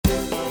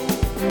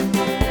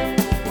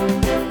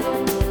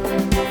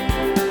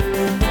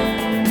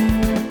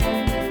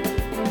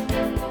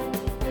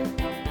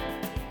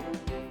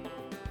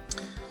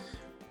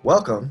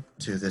Welcome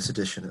to this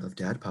edition of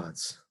Dad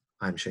Pods.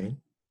 I'm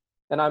Shane,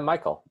 And I'm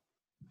Michael.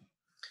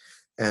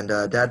 and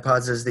Dad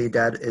Pods is the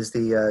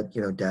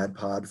dad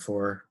pod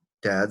for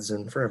dads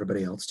and for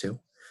everybody else too.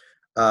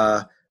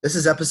 This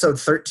is episode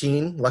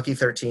 13, lucky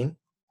 13.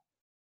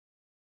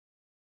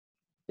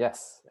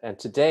 Yes, and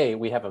today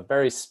we have a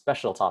very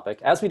special topic,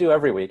 as we do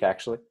every week,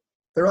 actually.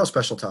 They're all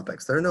special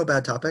topics. There are no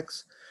bad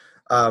topics.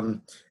 So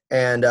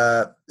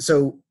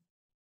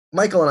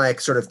Michael and I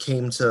sort of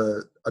came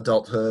to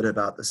adulthood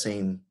about the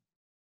same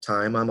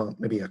time. I'm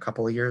maybe a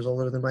couple of years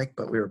older than Mike,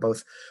 but we were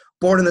both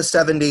born in the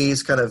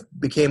 70s, kind of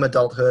became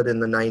adulthood in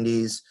the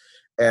 90s.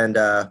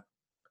 And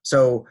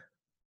so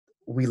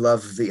we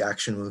love the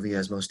action movie,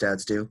 as most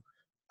dads do.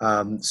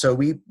 So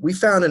we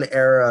found an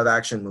era of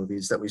action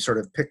movies that we sort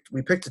of picked.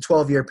 We picked a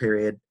 12-year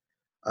period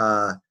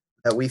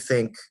that we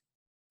think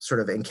sort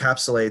of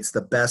encapsulates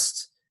the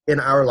best in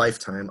our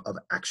lifetime of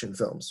action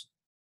films.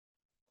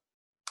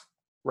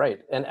 Right,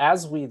 and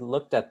as we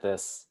looked at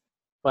this,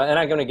 well, and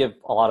I'm going to give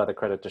a lot of the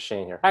credit to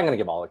Shane here. I'm going to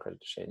give all the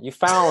credit to Shane. You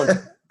found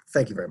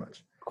Thank you very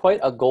much. Quite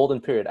a golden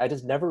period. I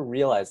just never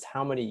realized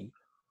how many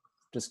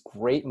just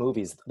great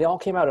movies. They all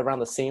came out around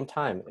the same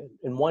time.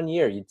 In 1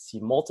 year, you'd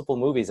see multiple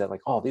movies that like,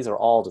 these are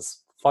all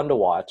just fun to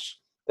watch.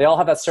 They all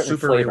have that certain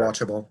super flavor.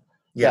 Rewatchable.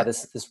 Yeah,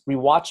 this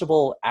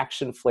rewatchable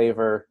action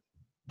flavor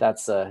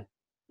that's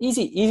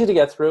easy to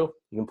get through.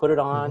 You can put it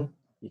on. Mm-hmm.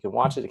 You can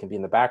watch it. It can be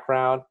in the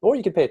background, or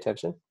you can pay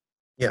attention.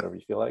 Yeah. Whatever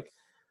you feel like.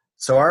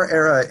 So our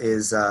era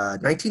is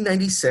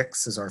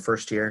 1996 is our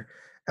first year,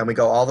 and we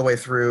go all the way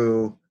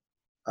through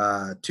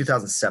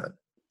 2007.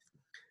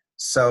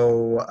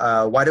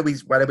 So why did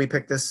we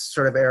pick this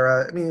sort of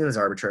era? I mean, it was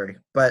arbitrary,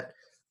 but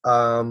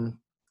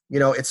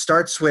it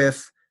starts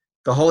with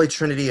the holy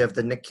trinity of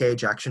the Nick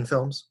Cage action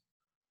films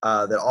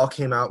that all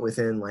came out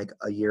within like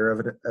a year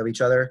of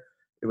each other.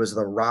 It was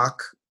The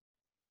Rock,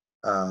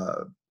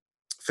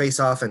 Face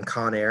Off, and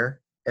Con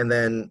Air, and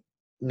then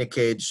Nick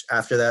Cage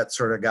after that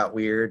sort of got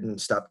weird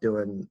and stopped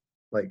doing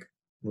like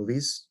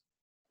movies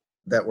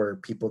that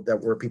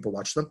people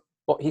watch them.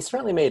 Well, he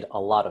certainly made a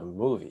lot of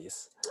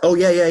movies. Oh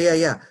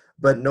yeah.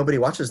 But nobody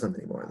watches them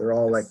anymore. They're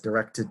all like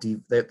direct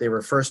to they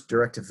were first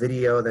direct to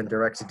video, then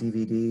direct to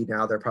DVD.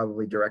 Now they're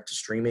probably direct to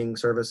streaming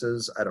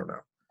services. I don't know.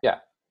 Yeah.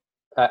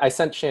 I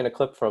sent Shane a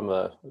clip from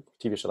a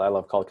TV show that I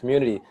love called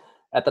Community.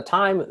 At the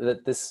time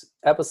that this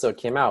episode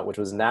came out, which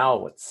was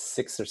now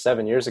 6 or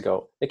 7 years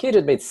ago, Nick Cage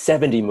had made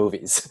 70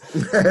 movies.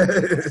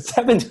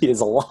 70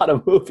 is a lot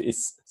of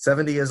movies.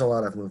 70 is a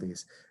lot of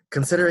movies,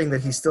 considering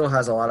that he still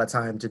has a lot of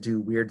time to do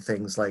weird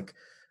things like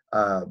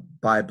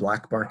buy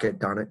black market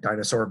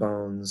dinosaur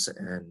bones,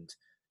 and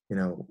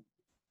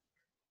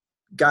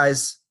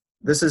guys,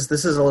 this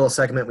is a little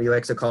segment we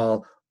like to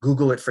call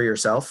Google it for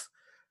yourself.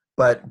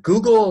 But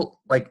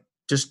Google like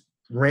just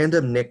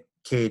random Nick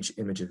Cage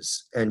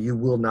images and you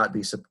will not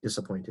be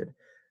disappointed.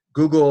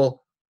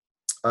 Google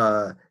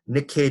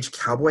Nick Cage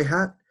cowboy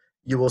hat.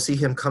 You will see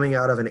him coming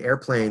out of an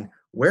airplane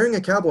wearing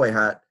a cowboy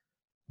hat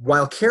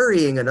while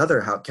carrying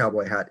another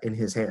cowboy hat in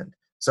his hand.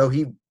 So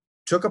he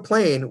took a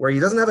plane where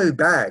he doesn't have any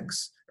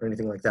bags or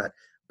anything like that,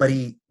 but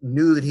he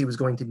knew that he was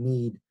going to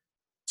need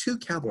 2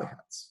 cowboy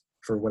hats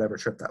for whatever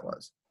trip that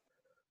was.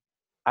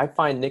 I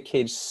find Nick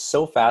Cage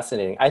so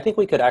fascinating. I think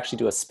we could actually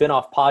do a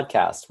spin-off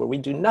podcast where we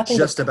do nothing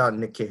just about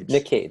Nick Cage.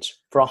 Nick Cage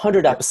for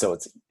 100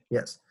 episodes.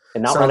 Yes.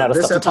 And not run out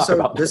of stuff to talk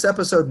about. This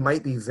episode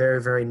might be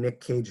very, very Nick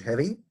Cage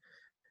heavy.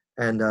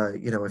 And,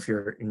 if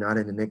you're not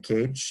into Nick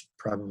Cage,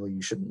 probably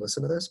you shouldn't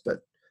listen to this, but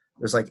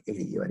there's like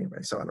 80 of you anyway,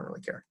 so I don't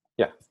really care.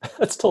 Yeah,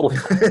 that's totally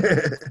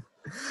fine.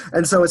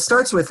 And so it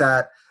starts with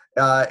that.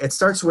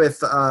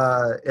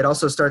 It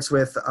also starts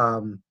with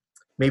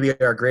maybe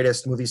our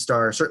greatest movie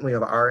star, certainly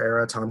of our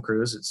era, Tom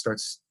Cruise. It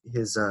starts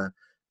his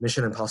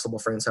Mission Impossible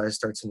franchise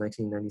starts in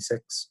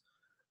 1996.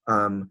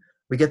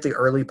 We get the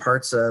early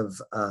parts of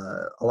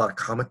a lot of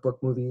comic book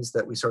movies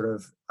that we sort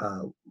of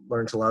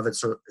learned to love. It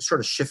sort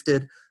of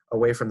shifted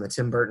away from the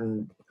Tim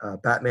Burton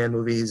Batman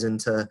movies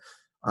into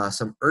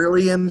some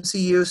early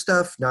MCU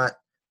stuff, not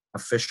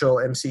official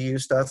MCU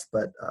stuff,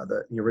 but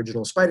the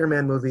original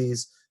Spider-Man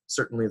movies,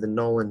 certainly the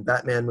Nolan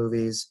Batman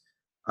movies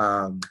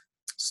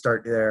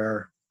start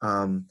there.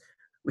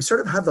 We sort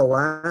of have the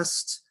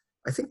last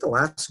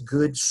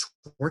good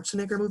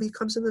Schwarzenegger movie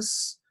comes in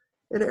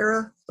an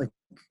era, like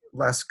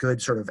last good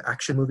sort of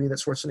action movie that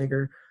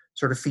Schwarzenegger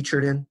sort of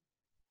featured in.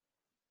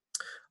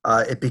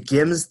 It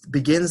begins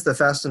the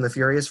Fast and the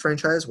Furious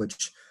franchise,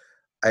 which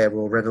I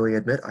will readily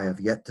admit I have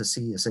yet to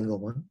see a single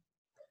one.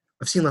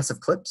 I've seen lots of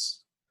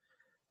clips.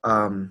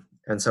 And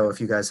so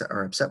if you guys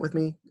are upset with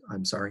me,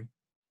 I'm sorry.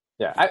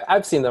 Yeah,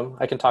 I've seen them.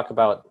 I can talk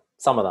about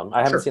some of them.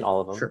 I haven't seen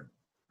all of them.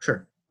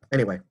 Sure.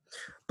 Anyway,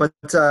 but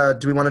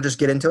do we want to just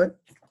get into it?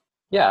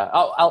 Yeah,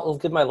 I'll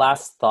give my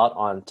last thought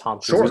on Tom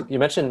Cruise. Sure. You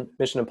mentioned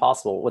Mission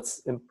Impossible.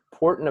 What's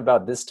important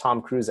about this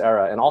Tom Cruise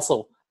era, and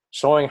also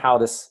showing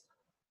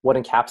what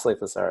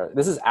encapsulates this era.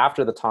 This is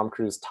after the Tom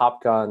Cruise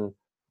Top Gun,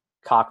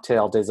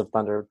 Cocktail, Days of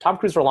Thunder. Tom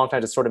Cruise for a long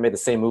time just sort of made the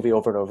same movie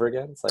over and over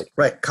again. It's like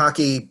right,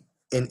 cocky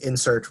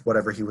insert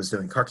whatever he was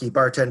doing. Cocky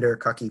bartender,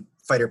 cocky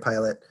fighter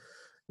pilot.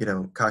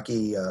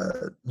 cocky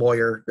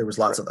lawyer. There was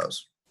lots of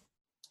those.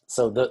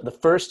 So the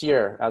first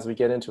year, as we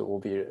get into it, will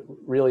be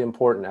really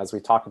important as we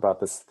talk about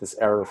this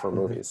era for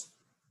movies.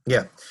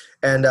 Yeah,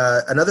 and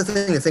another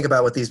thing to think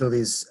about with these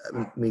movies,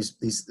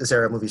 this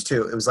era of movies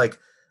too, it was like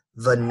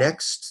the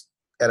next,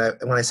 and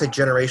when I say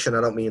generation,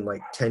 I don't mean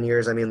like 10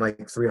 years, I mean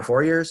like 3 or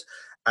 4 years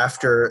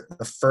after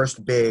the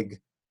first big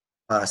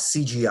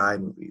CGI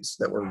movies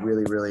that were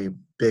really, really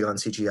big on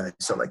CGI.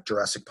 So like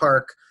Jurassic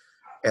Park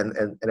and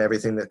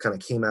everything that kind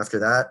of came after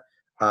that.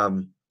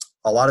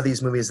 A lot of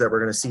these movies that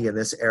we're going to see in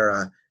this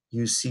era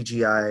use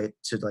CGI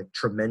to like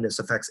tremendous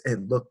effects.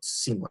 It looked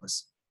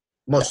seamless.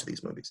 Most of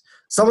these movies.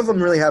 Some of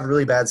them really have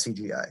really bad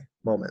CGI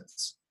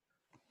moments.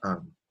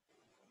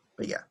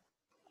 But yeah.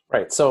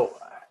 Right. So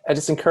I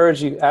just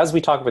encourage you, as we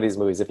talk about these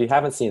movies, if you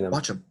haven't seen them,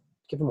 watch them.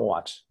 Give them a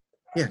watch.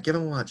 Yeah, give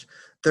them a watch.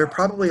 They're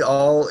probably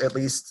all at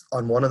least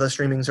on one of the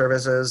streaming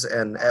services,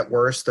 and at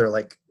worst, they're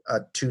like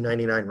a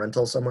 $2.99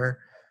 rental somewhere.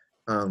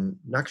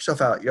 Knock yourself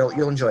out.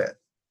 You'll enjoy it.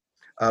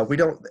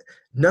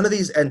 None of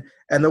these, and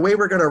the way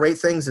we're going to rate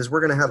things is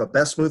we're going to have a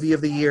best movie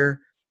of the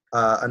year,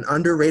 an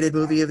underrated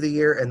movie of the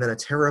year, and then a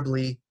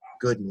terribly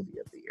good movie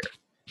of the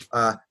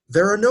year.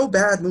 There are no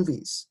bad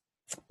movies.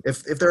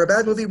 If they're a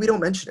bad movie, we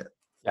don't mention it.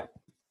 Yeah.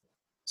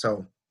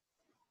 So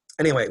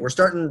anyway, we're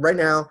starting right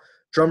now.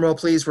 Drum roll,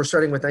 please. We're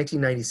starting with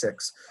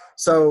 1996.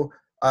 So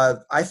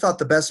I thought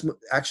the best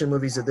action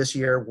movies of this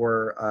year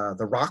were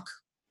The Rock,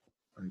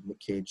 Nick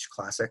Cage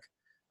classic.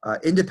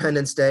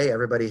 Independence Day.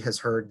 Everybody has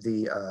heard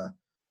the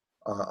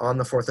on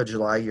the 4th of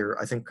July, you're,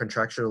 I think,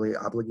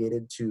 contractually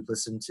obligated to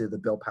listen to the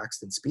Bill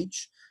Paxton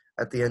speech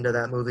at the end of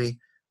that movie,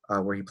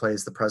 where he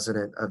plays the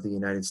president of the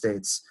United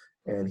States,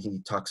 and he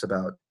talks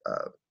about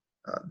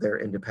their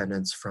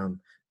independence from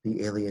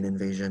the alien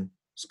invasion.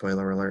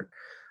 Spoiler alert.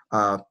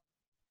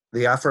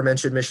 The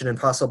aforementioned Mission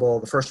Impossible,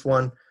 the first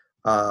one,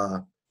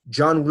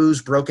 John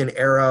Woo's Broken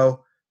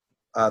Arrow,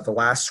 the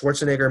last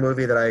Schwarzenegger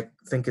movie that I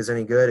think is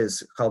any good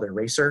is called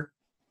Eraser.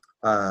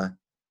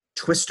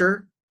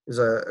 Twister is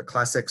a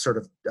classic sort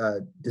of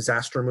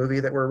disaster movie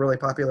that were really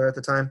popular at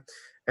the time.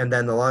 And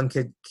then The Long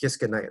Kiss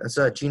Goodnight. That's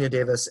Gina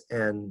Davis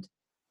and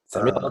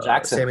Samuel L.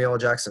 Jackson. Samuel L.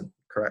 Jackson,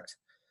 correct.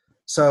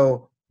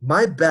 So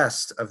my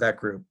best of that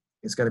group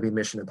is going to be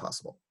Mission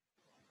Impossible.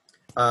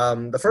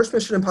 The first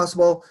Mission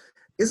Impossible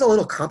is a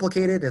little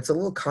complicated. It's a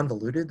little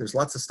convoluted. There's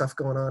lots of stuff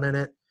going on in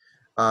it.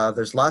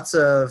 There's lots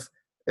of,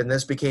 and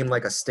this became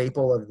like a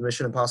staple of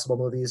Mission Impossible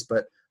movies,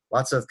 but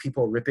lots of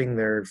people ripping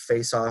their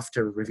face off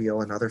to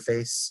reveal another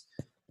face.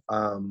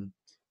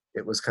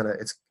 It's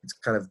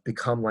kind of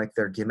become like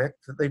their gimmick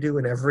that they do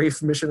in every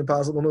Mission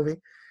Impossible movie.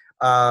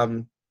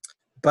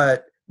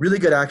 But really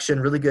good action,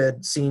 really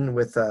good scene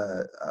with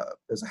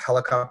there's a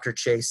helicopter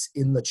chase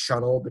in the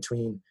channel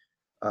between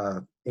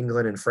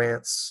England and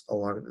France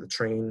along the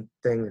train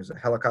thing. There's a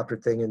helicopter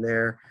thing in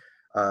there.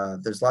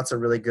 There's lots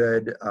of really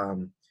good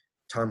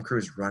Tom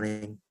Cruise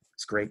running.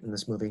 It's great in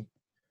this movie.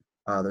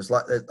 There's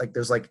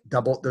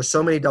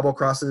so many double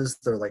crosses.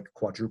 They're like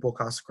quadruple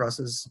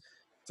crosses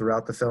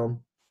throughout the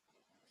film.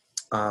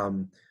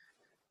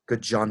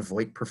 Good Jon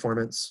Voight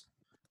performance.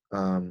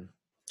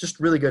 Just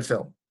really good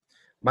film.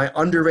 My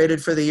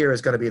underrated for the year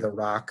is going to be The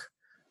Rock.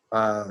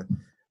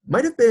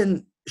 Might have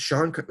been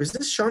is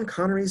this Sean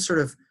Connery's sort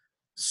of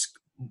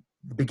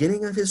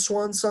beginning of his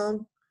swan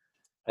song?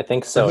 I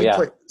think so, yeah.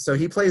 So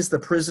he plays the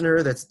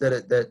prisoner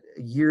that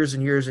years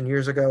and years and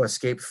years ago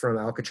escaped from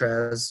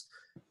Alcatraz,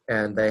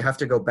 and they have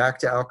to go back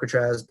to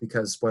Alcatraz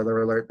because,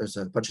 spoiler alert, there's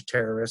a bunch of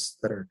terrorists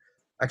that are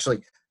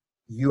actually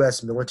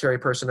U.S. military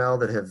personnel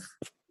that have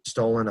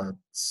stolen a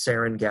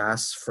sarin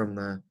gas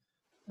from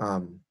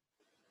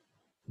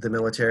the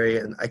military,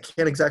 and I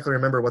can't exactly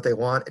remember what they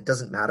want. It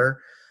doesn't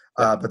matter,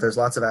 but there's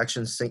lots of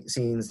action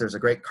scenes. There's a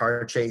great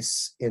car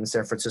chase in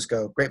San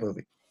Francisco. Great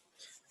movie.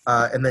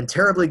 And then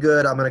terribly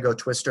good, I'm going to go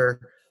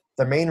Twister.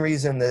 The main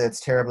reason that it's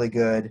terribly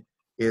good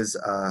is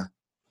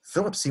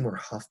Philip Seymour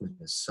Hoffman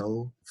is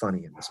so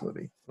funny in this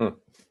movie.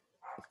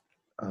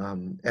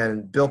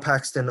 And Bill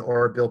Paxton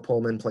or Bill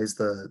Pullman plays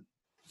the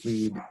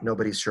lead.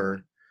 Nobody's sure.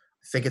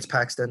 I think it's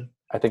Paxton.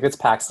 I think it's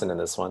Paxton in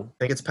this one. I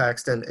think it's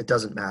Paxton. It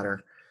doesn't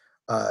matter.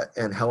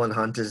 And Helen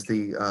Hunt is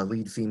the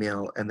lead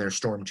female, and they're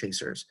storm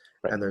chasers.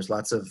 Right. And there's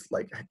lots of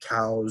like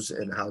cows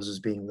and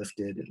houses being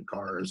lifted and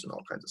cars and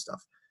all kinds of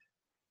stuff.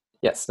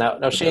 Yes.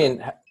 Now,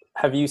 Shane,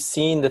 have you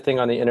seen the thing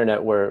on the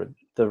internet where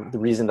the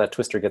reason that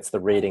Twister gets the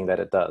rating that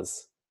it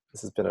does?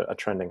 This has been a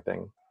trending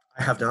thing.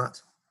 I have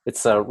not.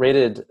 It's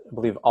rated, I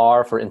believe,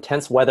 R for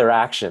intense weather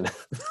action.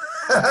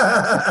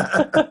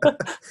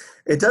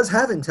 It does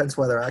have intense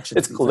weather action.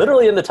 It's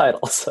literally in the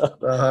title.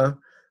 So.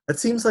 It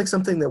seems like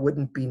something that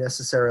wouldn't be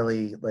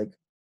necessarily like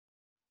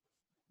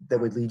that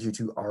would lead you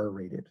to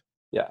R-rated.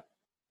 Yeah.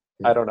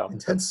 I don't know.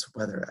 Intense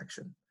weather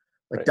action.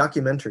 Like right.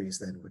 Documentaries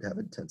then would have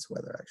intense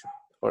weather action.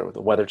 Or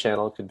the Weather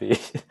Channel could be.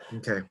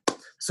 Okay.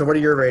 So what are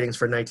your ratings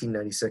for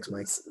 1996,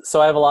 Mike?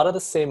 So I have a lot of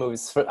the same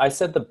movies. I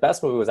said the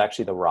best movie was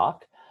actually The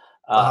Rock.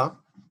 I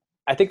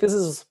think this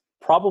is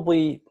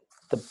probably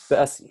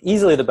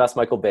easily the best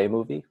Michael Bay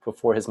movie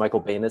before his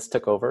Michael Bayness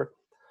took over.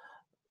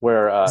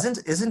 where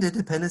Isn't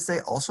Independence Day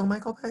also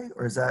Michael Bay,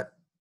 or is that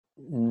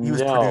he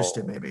was produced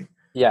it no, maybe?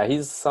 yeah,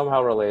 he's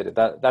somehow related.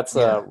 That's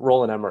Yeah.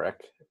 Roland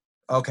Emmerich.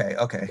 Okay.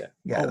 Okay. Yeah.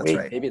 Yeah, Oh that's wait,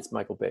 right. maybe it's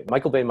Michael Bay.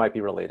 Michael Bay might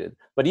be related,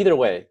 but either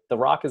way, The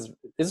Rock is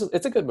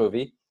it's a good movie.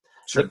 Nick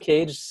Sure.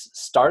 Cage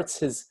starts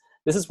his.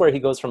 This is where he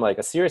goes from like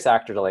a serious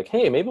actor to like,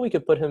 hey, maybe we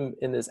could put him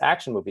in this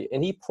action movie,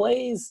 and he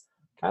plays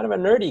kind of a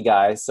nerdy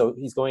guy, so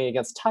he's going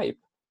against type.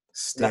 Now,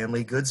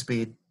 Stanley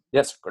Goodspeed.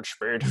 yes, good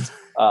speed.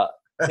 Uh,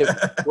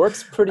 it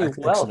works pretty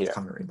well Excellent here.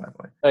 Connery, by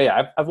the way. Oh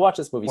yeah, I've watched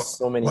this movie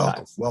so many Welcome,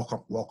 times. welcome,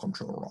 welcome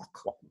to the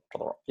Rock.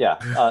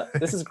 Yeah,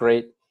 this is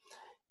great.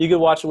 You could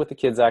watch it with the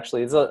kids.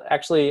 Actually,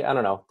 actually I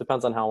don't know.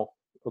 Depends on how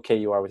okay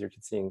you are with your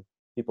kids seeing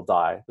people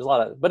die. There's a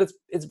lot of, but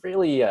it's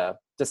really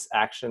just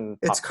action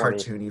It's popcorny.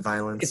 cartoony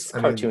violence. It's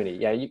I mean, cartoony.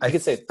 Yeah, you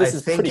could say this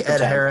is think pretty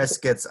pretend.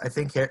 I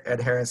think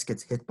Ed Harris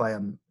gets hit by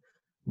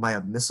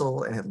a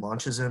missile and it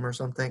launches him or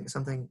something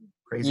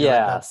crazy like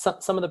Yeah,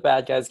 that. some of the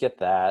bad guys get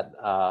that.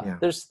 Yeah.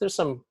 There's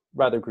some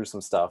rather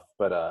gruesome stuff,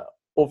 but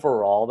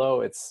overall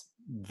though, it's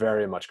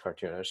very much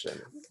cartoonish.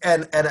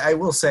 And I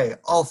will say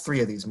all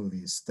three of these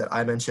movies that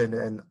I mentioned,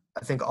 and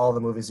I think all the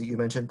movies that you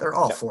mentioned, they're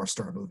all Yeah.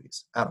 4-star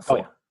movies out of Oh 4.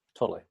 yeah,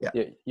 totally.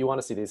 Yeah. You want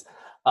to see these,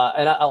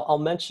 and I'll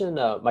mention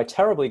my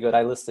terribly good.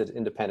 I listed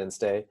Independence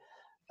Day,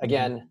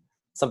 again,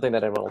 something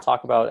that everyone will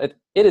talk about. It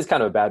is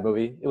kind of a bad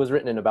movie. It was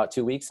written in about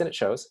 2 weeks, and it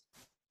shows.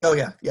 Oh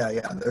yeah.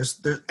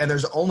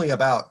 There's only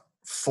about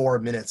 4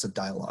 minutes of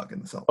dialogue in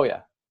the film. Oh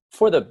yeah,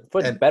 for the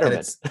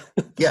betterment.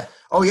 Yeah.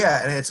 Oh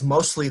yeah, and it's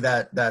mostly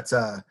that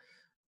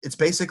it's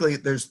basically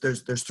there's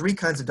 3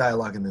 kinds of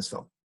dialogue in this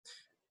film,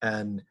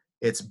 and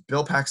it's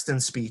Bill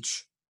Paxton's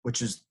speech,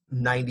 which is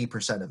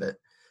 90% of it.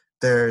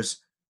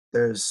 There's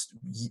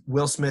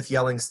Will Smith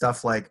yelling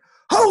stuff like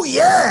 "Oh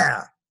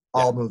yeah"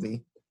 all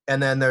movie,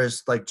 and then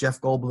there's like Jeff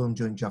Goldblum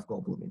doing Jeff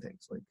Goldblum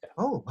things like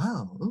 "Oh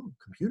wow, oh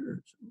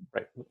computers."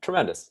 Right,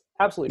 tremendous,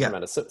 absolutely Yeah.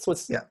 tremendous. So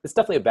it's Yeah. it's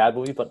definitely a bad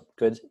movie, but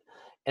good.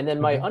 And then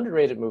my Mhm.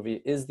 underrated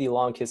movie is The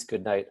Long Kiss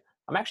Goodnight.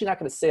 I'm actually not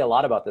going to say a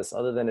lot about this,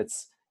 other than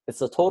it's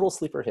a total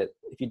sleeper hit.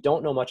 If you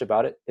don't know much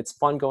about it, it's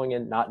fun going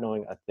in not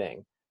knowing a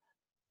thing.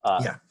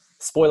 Yeah.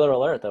 Spoiler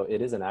alert, though, it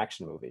is an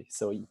action movie.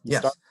 So you Yes.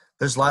 start.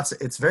 There's lots.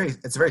 It's a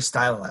very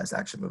stylized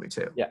action movie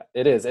too. Yeah,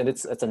 it is, and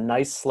it's a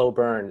nice slow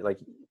burn. Like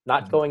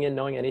not Mhm. going in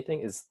knowing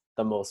anything is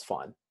the most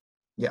fun.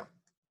 Yeah.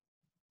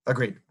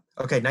 Agreed.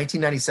 Okay,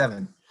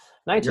 1997.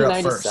 You're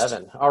up first.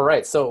 1997. All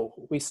right, so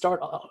we start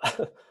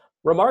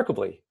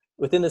remarkably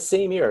within the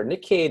same year.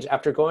 Nick Cage,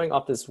 after going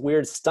off this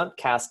weird stunt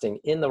casting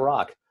in The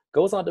Rock,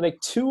 goes on to make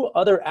 2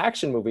 other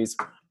action movies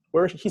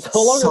where he's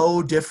no longer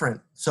So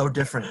different.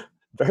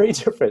 very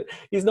different.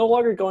 He's no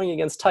longer going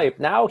against type.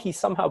 Now he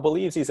somehow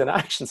believes he's an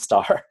action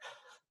star.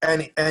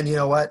 And you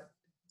know what?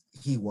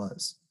 He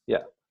was.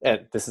 Yeah,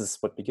 and this is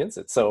what begins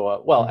it.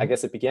 So, well, I Mhm.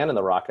 guess it began in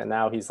The Rock, and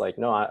now he's like,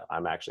 no,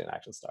 I'm actually an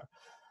action star.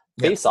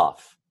 Yeah. Face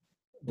Off,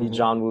 the Mhm.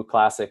 John Woo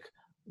classic,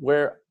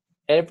 where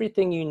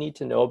everything you need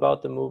to know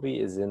about the movie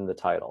is in the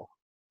title.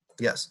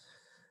 Yes.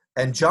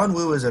 And John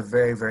Woo is a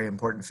very, very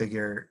important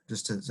figure,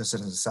 just as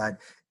an aside,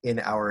 in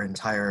our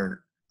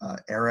entire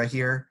era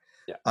here.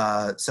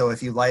 Yeah. So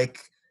if you like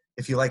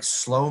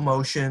slow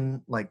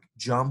motion, like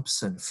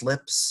jumps and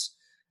flips,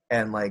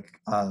 and like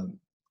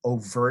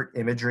overt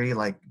imagery,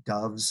 like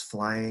doves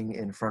flying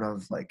in front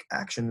of like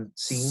action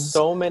scenes,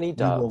 So many you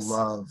doves.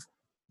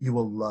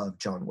 will love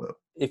John Woo.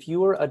 If you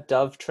were a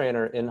dove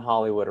trainer in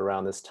Hollywood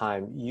around this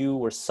time, you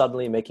were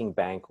suddenly making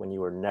bank when you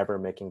were never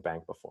making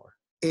bank before.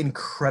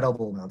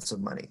 Incredible amounts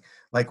of money.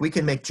 Like we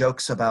can make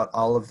jokes about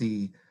all of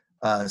the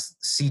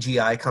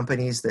CGI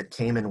companies that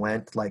came and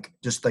went, like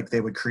just like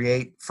they would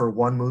create for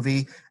one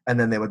movie and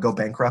then they would go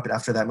bankrupt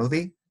after that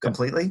movie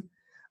completely.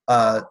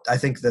 I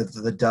think that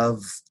the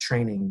Dove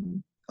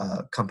training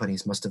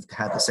companies must have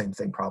had the same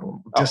thing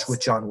problem just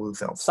with John Woo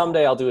films.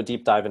 Someday I'll do a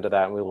deep dive into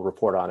that and we will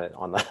report on it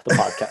on the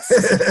podcast.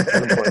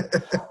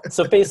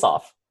 So Face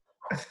Off.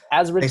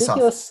 As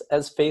ridiculous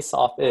as Face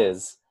Off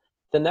is,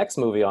 the next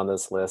movie on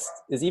this list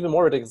is even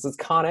more ridiculous. It's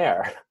Con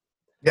Air.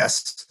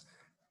 Yes.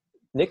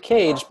 Nick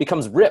Cage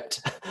becomes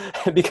ripped,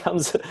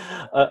 becomes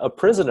a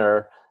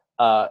prisoner,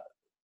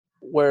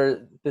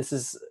 where this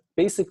is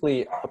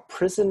basically a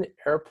prison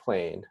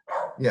airplane.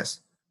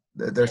 Yes.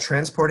 They're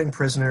transporting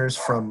prisoners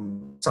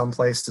from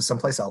someplace to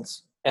someplace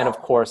else. And of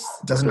course,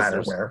 doesn't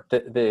matter where.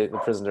 The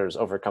prisoners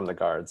overcome the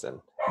guards and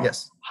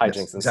hijinks.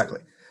 Yes,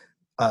 exactly.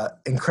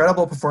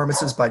 Incredible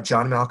performances by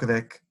John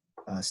Malkovich,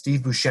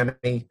 Steve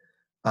Buscemi,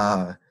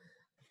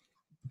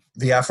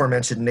 the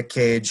aforementioned Nick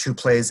Cage, who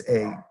plays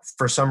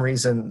for some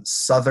reason,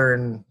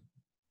 Southern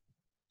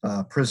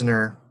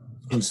prisoner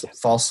who's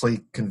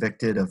falsely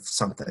convicted of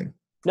something.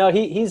 No,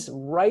 he's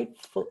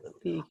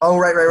rightfully. Oh,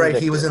 right.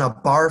 Convicted. He was in a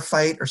bar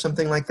fight or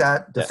something like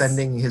that,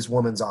 defending his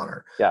woman's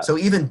honor. Yeah. So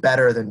even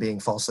better than being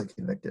falsely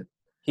convicted.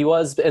 He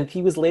was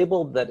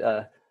labeled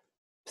that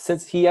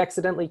since he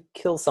accidentally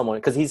kills someone,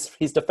 because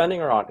he's defending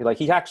her honor.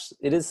 Like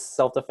it is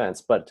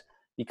self-defense, but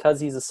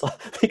because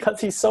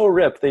because he's so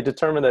ripped, they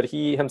determine that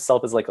he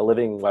himself is like a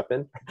living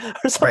weapon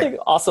or something Right.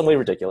 awesomely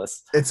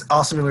ridiculous. It's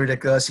awesomely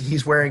ridiculous.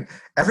 He's wearing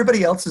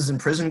everybody else is in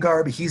prison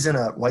garb. He's in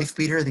a wife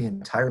beater the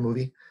entire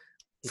movie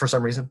for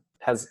some reason.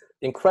 Has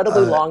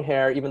incredibly long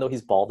hair, even though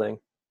he's balding.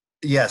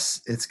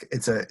 Yes,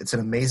 it's an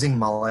amazing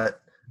mullet.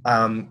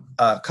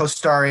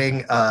 Co-starring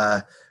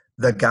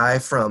the guy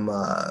from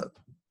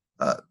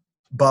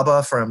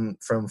Bubba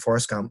from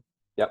Forrest Gump.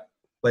 Yep.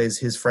 Plays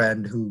his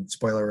friend who,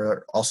 spoiler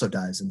alert, also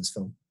dies in this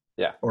film.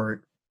 Yeah.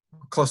 Or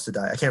close to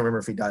die. I can't remember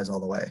if he dies all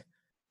the way.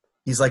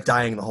 He's like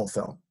dying the whole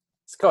film.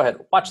 So go ahead,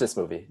 watch this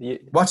movie.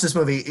 Watch this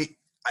movie.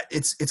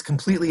 It's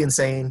completely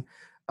insane.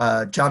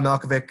 John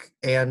Malkovich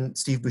and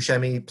Steve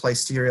Buscemi play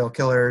serial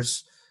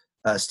killers.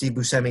 Steve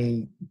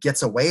Buscemi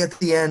gets away at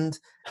the end,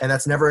 and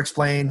that's never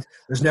explained.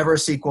 There's never a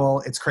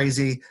sequel. It's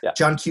crazy. Yeah.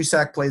 John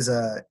Cusack plays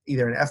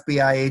either an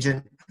FBI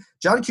agent.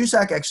 John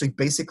Cusack actually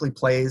basically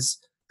plays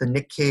the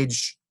Nick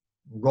Cage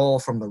role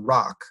from The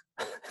Rock,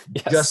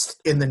 Yes.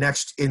 just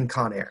in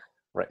Con Air.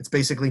 Right. It's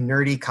basically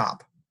nerdy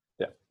cop.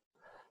 Yeah.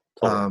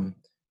 Totally.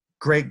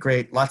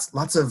 Great.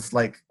 Lots of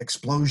like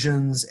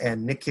explosions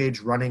and Nick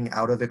Cage running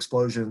out of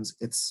explosions.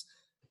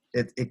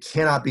 It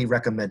cannot be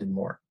recommended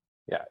more.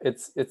 Yeah,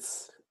 it's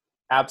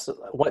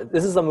absolutely.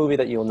 This is a movie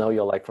that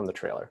you'll like from the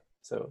trailer.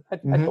 So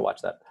I'd go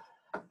watch that.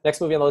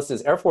 Next movie on the list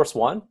is Air Force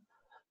One,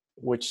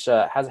 which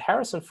has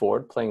Harrison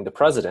Ford playing the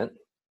president,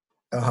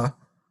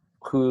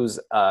 whose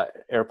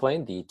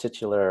airplane, the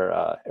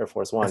titular Air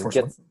Force One,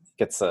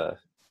 gets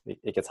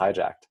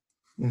hijacked.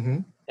 Mm-hmm.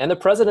 And the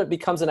president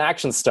becomes an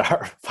action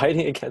star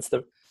fighting against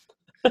the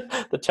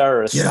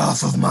terrorists. Get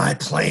off of my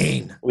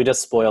plane. We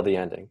just spoiled the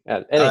ending.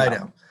 Anyhow, I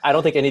know. I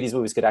don't think any of these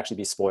movies could actually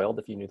be spoiled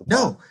if you knew the plot.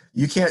 No,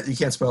 you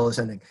can't spoil this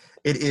ending.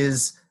 It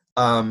is,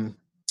 and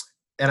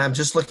I'm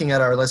just looking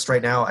at our list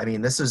right now. I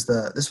mean, this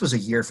was a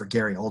year for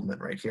Gary Oldman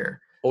right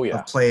here. Oh yeah,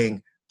 of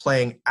playing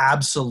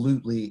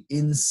absolutely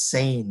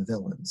insane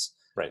villains.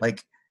 Right.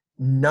 Like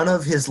none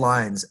of his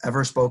lines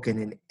ever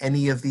spoken in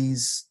any of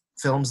these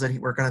films that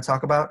we're going to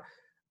talk about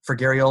for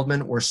Gary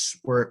Oldman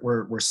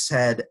were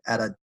said at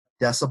a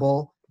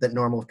decibel that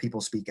normal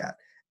people speak at.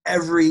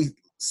 Every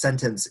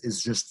sentence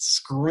is just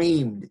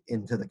screamed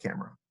into the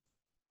camera,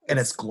 and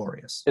it's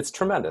glorious. It's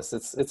tremendous.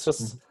 It's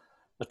just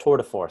a tour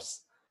de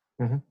force.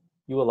 Mm-hmm.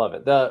 You will love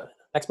it. The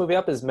next movie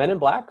up is Men in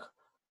Black.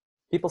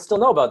 People still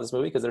know about this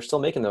movie because they're still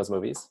making those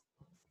movies.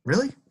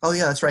 Really? Oh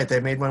yeah, that's right. They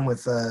made one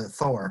with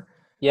Thor.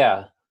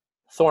 Yeah,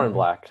 Thor in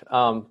Black.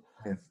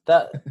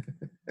 That.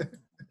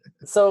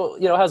 So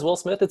it has Will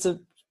Smith. It's a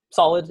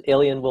solid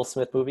alien Will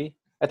Smith movie.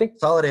 I think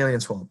solid alien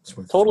Will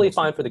Smith. Totally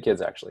fine for the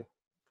kids, actually.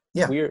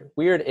 Yeah.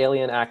 Weird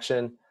alien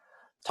action.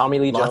 Tommy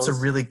Lee Jones. Lots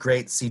of really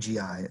great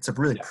CGI. It's a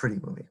really pretty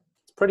movie.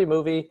 It's a pretty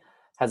movie.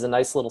 Has a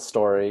nice little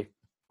story.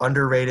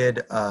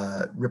 Underrated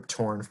Rip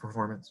Torn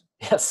performance.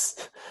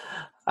 Yes.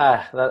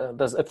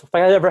 If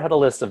I ever had a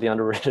list of the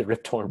underrated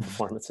Rip Torn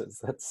performances,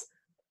 that's...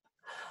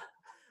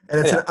 And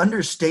it's an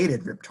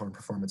understated Rip Torn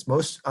performance.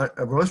 Most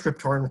Rip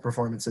Torn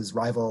performances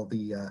rival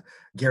the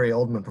Gary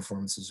Oldman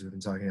performances we've been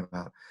talking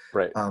about.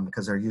 Right.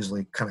 Because they're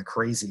usually kind of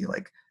crazy.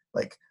 Like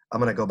I'm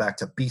going to go back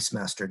to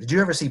Beastmaster. Did you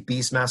ever see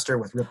Beastmaster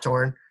with Rip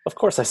Torn? Of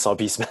course I saw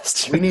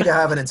Beastmaster. We need to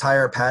have an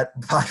entire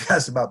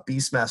podcast about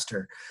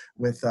Beastmaster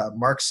with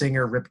Mark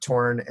Singer, Rip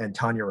Torn, and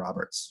Tanya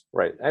Roberts.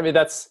 Right. I mean,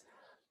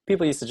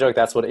 people used to joke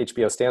that's what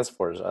HBO stands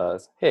for.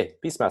 Hey,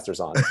 Beastmaster's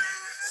on.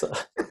 So.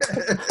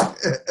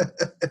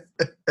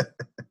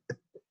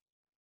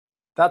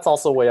 That's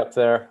also way up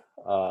there.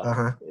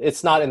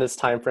 It's not in this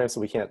time frame, so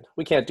we can't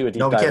do a deep dive.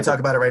 No, we can't talk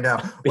about it right now.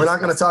 We're not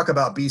going to talk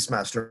about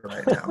Beastmaster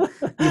right now,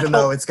 even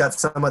though it's got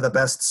some of the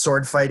best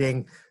sword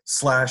fighting /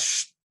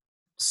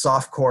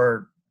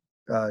 softcore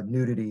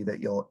nudity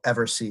that you'll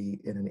ever see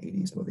in an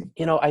 80s movie.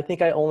 I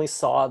think I only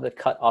saw the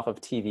cut off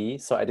of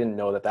TV, so I didn't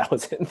know that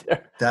was in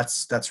there.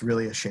 That's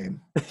really a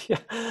shame.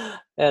 Yeah.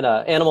 And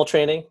Animal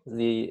Training.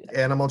 The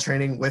Animal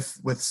Training with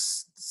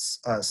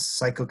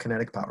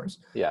psychokinetic powers.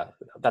 Yeah,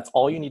 that's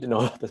all you need to know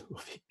about this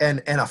movie.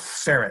 And a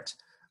ferret.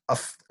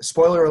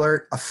 Spoiler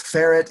alert, a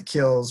ferret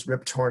kills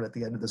Rip Torn at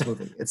the end of this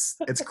movie. It's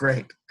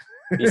great.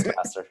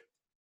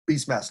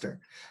 Beastmaster.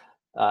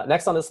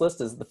 Next on this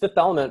list is The Fifth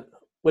Element,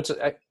 which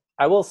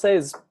I will say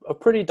is a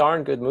pretty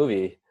darn good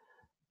movie.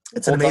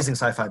 It's an amazing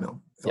sci-fi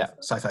film.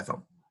 Sci-fi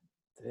film.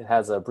 It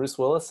has Bruce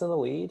Willis in the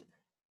lead.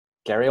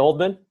 Gary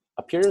Oldman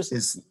appears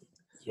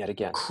yet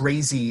again.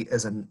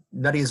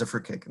 Nutty as a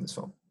fruitcake in this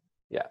film.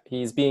 Yeah,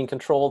 he's being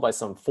controlled by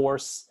some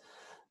force.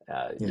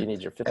 You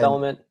need your fifth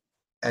element.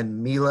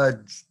 And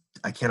Mila,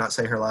 I cannot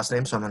say her last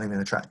name, so I'm not even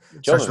going to try.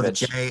 Starts with a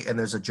J, and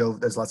there's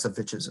lots of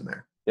Viches in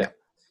there. Yeah.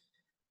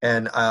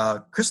 And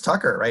Chris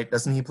Tucker, right?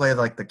 Doesn't he play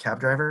like the cab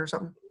driver or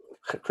something?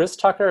 Chris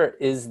Tucker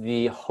is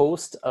the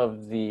host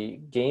of the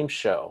game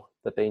show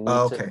that they need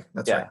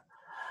that's right.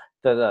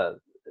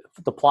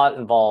 The plot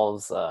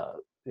involves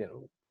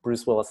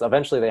Bruce Willis.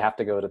 Eventually they have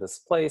to go to this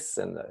place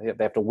and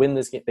they have to win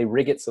this game. They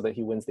rig it so that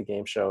he wins the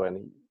game show,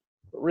 and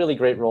really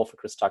great role for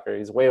Chris Tucker.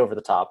 He's way over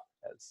the top,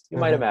 as you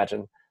might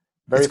imagine.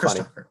 Very funny.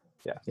 Chris Tucker.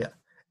 Yeah.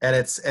 And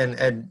it's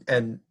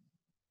and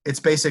it's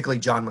basically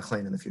John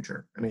McClane in the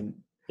future. I mean,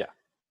 Yeah.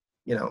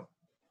 you know,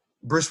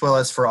 Bruce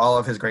Willis, for all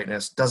of his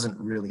greatness, doesn't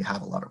really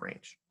have a lot of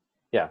range.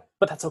 Yeah,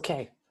 but that's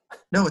okay.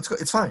 No,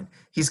 it's fine.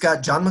 He's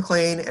got John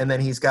McClane, and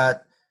then he's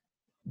got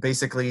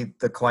basically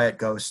the quiet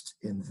ghost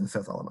in The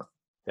Fifth Element.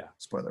 Yeah.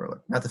 Spoiler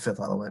alert. Not The Fifth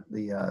Element,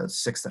 the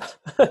Sixth Sense.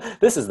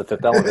 This is The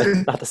Fifth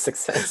Element, not The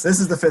Sixth Sense. This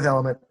is The Fifth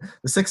Element.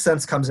 The Sixth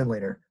Sense comes in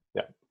later.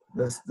 Yeah.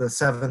 The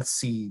Seventh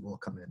Sea will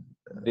come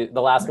in.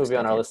 The last movie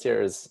on our list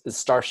here is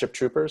Starship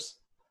Troopers,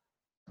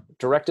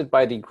 directed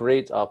by the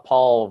great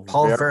Paul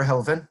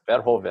Verhoeven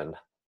Verhoeven.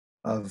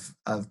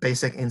 of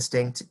Basic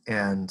Instinct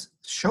and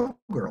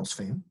Showgirls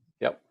fame.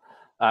 Yep.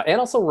 And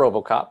also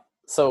RoboCop.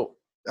 So.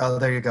 Oh,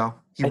 there you go.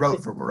 He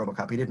wrote for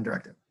RoboCop. He didn't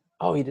direct it.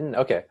 Oh, he didn't?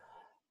 Okay.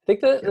 I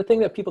think the thing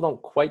that people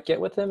don't quite get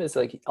with him is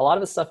like a lot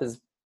of his stuff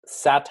is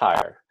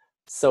satire.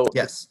 So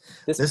yes,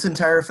 this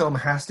entire film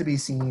has to be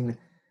seen.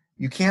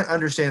 You can't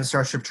understand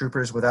Starship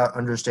Troopers without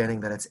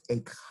understanding that it's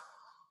a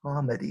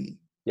comedy.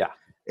 Yeah.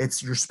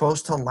 You're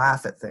supposed to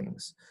laugh at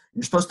things.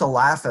 You're supposed to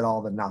laugh at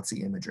all the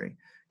Nazi imagery.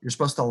 You're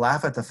supposed to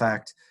laugh at the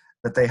fact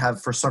that they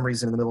have, for some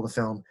reason in the middle of the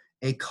film,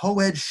 a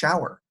co-ed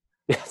shower.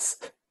 Yes.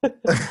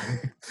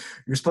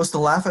 You're supposed to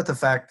laugh at the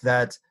fact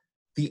that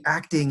the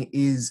acting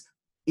is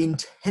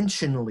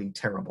intentionally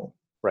terrible.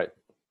 Right.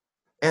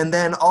 And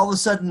then all of a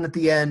sudden at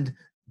the end,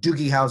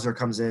 Doogie Howser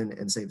comes in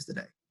and saves the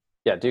day.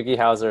 Yeah, Doogie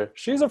Howser.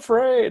 She's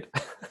afraid.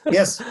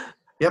 Yes.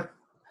 Yep.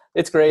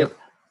 It's great. Yep.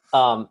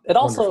 It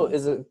also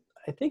is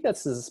I think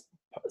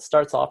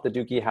starts off the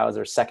Doogie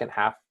Howser second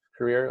half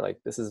career. Like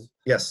this is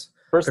yes.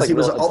 First, like he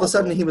was all of a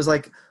sudden he was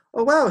like,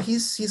 oh wow,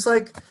 he's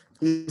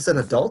an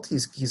adult.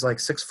 He's like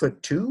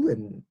 6'2"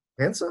 and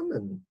handsome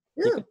and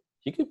yeah.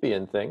 He could be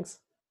in things.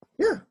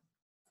 Yeah.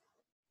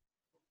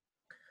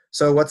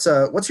 So what's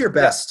your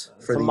best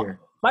for the year?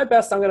 My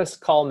best, I'm gonna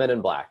call Men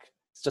in Black.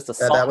 It's just a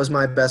solid, that was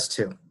my best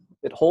too.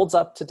 It holds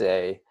up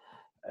today.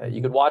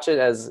 You could watch it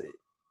as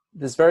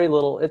there's very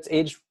little. It's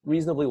aged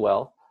reasonably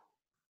well.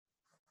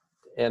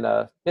 And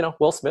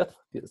Will Smith.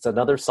 It's yet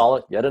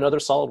another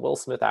solid Will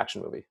Smith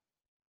action movie.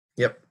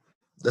 Yep.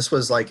 This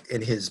was like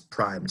in his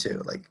prime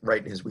too, like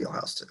right in his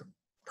wheelhouse too.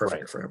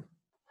 Perfect for him.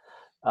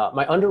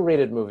 My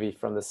underrated movie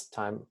from this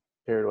time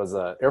period was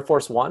Air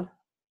Force One.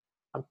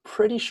 I'm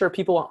pretty sure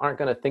people aren't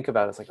going to think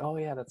about it. It's like, oh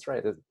yeah, that's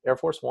right. Air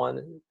Force One.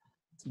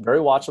 It's very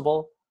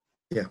watchable.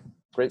 Yeah.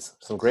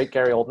 Some great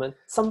Gary Oldman.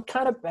 Some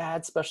kind of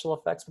bad special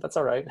effects, but that's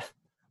all right.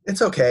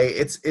 It's okay.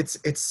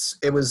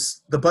 It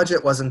was the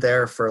budget wasn't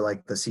there for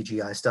like the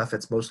CGI stuff.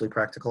 It's mostly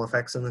practical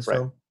effects in this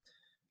film.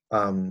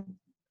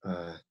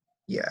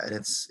 Yeah, and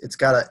it's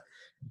got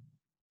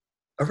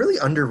a really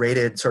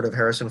underrated sort of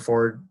Harrison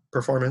Ford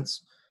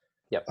performance.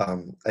 Yep.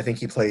 I think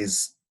he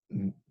plays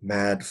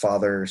mad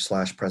father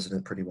 /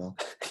 president pretty well.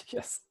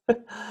 Yes.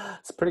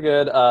 It's pretty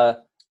good.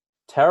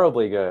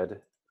 Terribly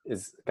good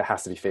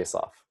has to be Face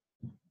Off.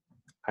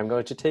 I'm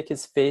going to take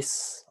his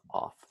face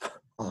off.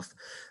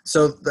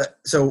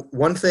 So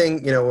one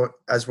thing,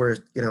 as we're,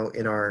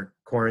 in our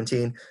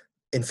quarantine,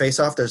 in Face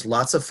Off, there's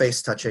lots of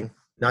face touching,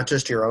 not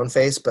just your own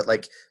face, but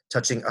like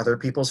touching other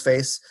people's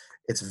face.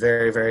 It's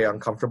very, very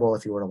uncomfortable.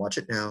 If you were to watch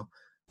it now,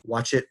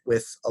 watch it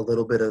with a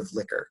little bit of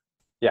liquor.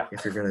 Yeah.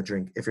 If you're going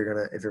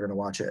to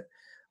watch it.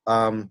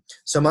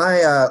 So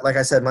my, like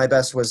I said, my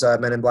best was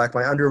Men in Black.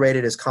 My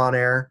underrated is Con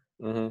Air.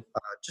 Mm-hmm.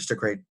 Just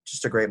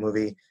a great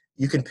movie.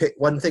 You can pick,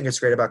 one thing that's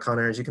great about Con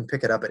Air is you can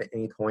pick it up at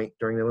any point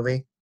during the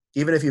movie.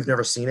 Even if you've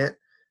never seen it,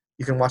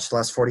 you can watch the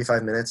last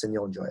 45 minutes and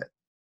you'll enjoy it.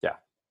 Yeah.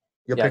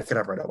 You'll pick it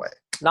up right away.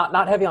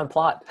 Not heavy on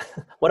plot.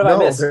 What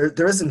have I missed?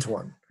 There isn't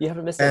one. You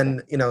haven't missed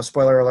anything. And,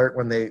 spoiler alert,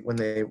 when they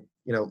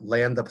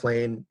land the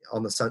plane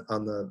on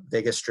the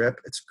Vegas Strip,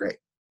 it's great.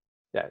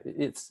 Yeah,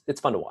 it's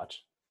fun to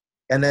watch.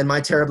 And then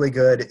my terribly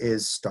good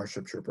is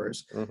Starship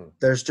Troopers. Mm-hmm.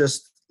 There's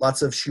just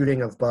lots of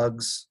shooting of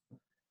bugs.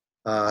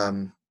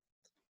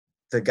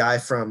 The guy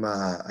from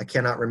I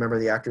cannot remember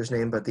the actor's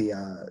name, but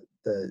the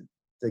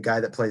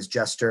guy that plays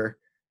Jester,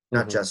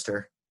 not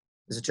Jester.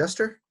 Is it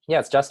Jester? Yeah,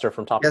 it's Jester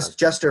from Top Gun. Yes,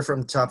 Jester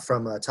from Top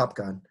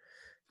Gun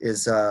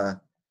is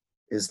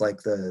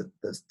like the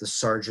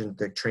sergeant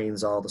that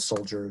trains all the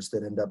soldiers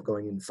that end up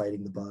going and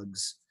fighting the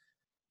bugs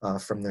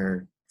from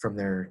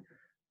their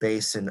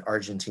base in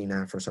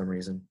Argentina for some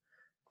reason.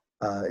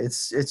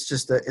 It's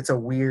just it's a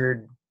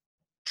weird,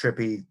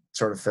 trippy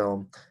sort of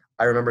film.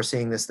 I remember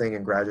seeing this thing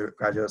in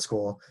graduate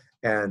school,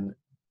 and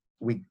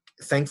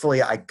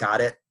thankfully I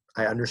got it.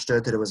 I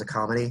understood that it was a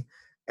comedy,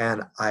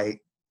 and I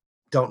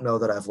don't know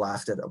that I've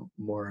laughed at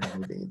more in a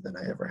movie than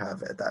I ever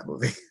have at that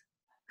movie.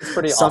 It's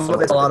pretty some awesome.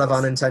 of it's a lot of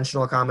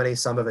unintentional comedy.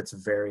 Some of it's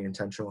very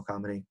intentional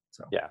comedy.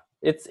 So yeah,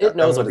 it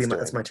knows what it's doing.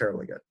 That's my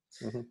terribly good.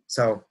 Mm-hmm.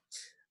 So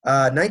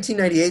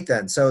 1998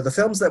 then. So the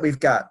films that we've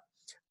got.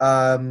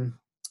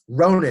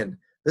 Ronin.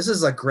 This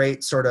is a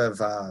great sort of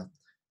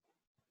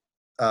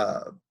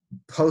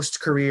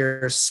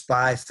post-career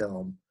spy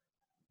film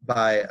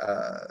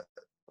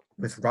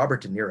with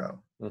Robert De Niro.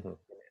 Mm-hmm.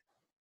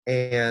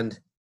 And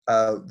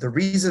the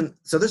reason,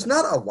 so there's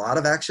not a lot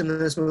of action in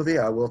this movie,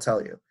 I will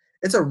tell you.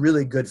 It's a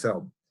really good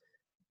film,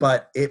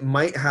 but it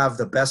might have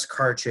the best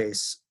car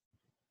chase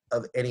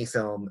of any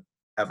film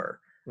ever.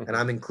 Mhm. And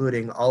I'm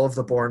including all of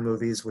the Bourne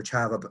movies, which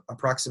have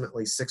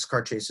approximately 6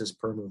 car chases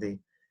per movie.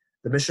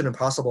 The Mission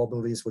Impossible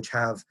movies, which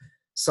have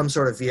some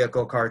sort of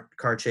vehicle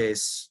car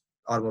chase,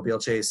 automobile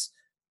chase,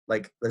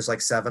 like there's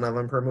like 7 of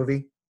them per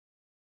movie.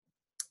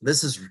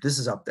 This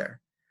is up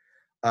there.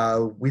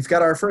 We've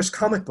got our first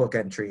comic book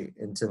entry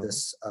into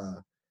this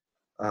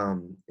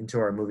into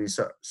our movie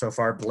so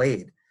far.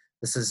 Blade.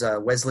 This is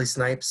Wesley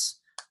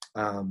Snipes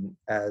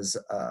as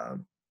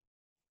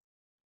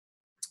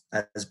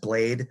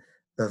Blade,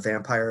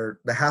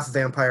 the half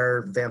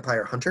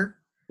vampire hunter.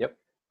 Yep.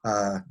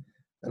 An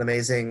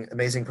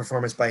amazing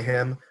performance by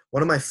him.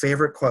 One of my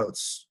favorite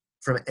quotes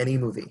from any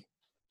movie.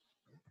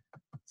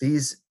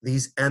 These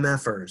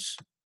MFers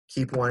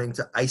keep wanting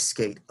to ice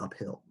skate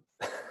uphill.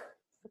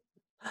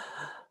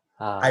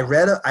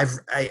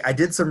 I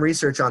did some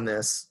research on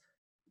this.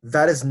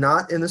 That is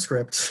not in the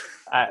script.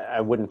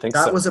 I wouldn't think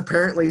so. That was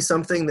apparently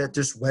something that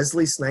just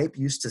Wesley Snipes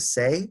used to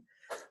say,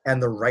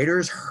 and the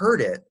writers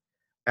heard it,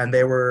 and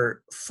they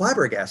were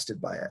flabbergasted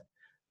by it.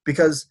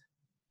 Because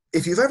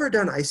if you've ever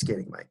done ice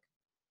skating, Mike,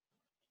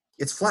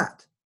 it's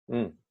flat.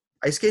 Mm.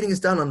 Ice skating is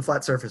done on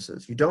flat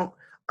surfaces. You don't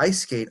ice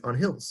skate on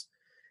hills.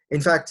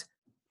 In fact,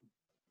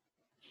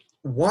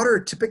 water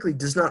typically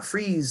does not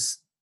freeze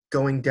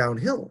going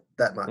downhill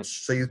that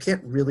much. So you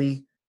can't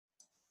really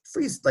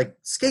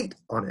skate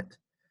on it.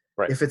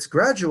 Right. If it's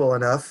gradual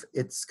enough,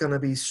 it's going to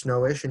be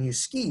snowish and you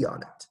ski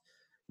on it.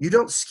 You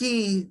don't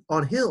ski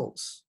on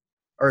hills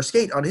or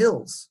skate on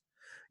hills.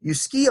 You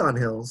ski on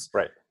hills.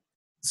 Right.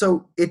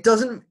 So it's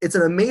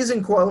an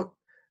amazing quote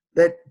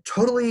that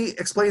totally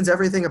explains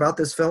everything about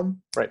this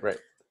film. Right.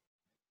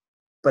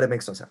 But it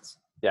makes no sense.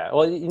 Yeah,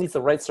 well, you need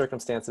the right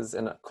circumstances,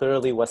 and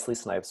clearly Wesley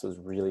Snipes was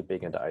really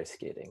big into ice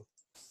skating.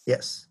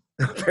 Yes,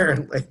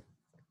 apparently.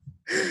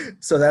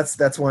 So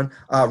that's one.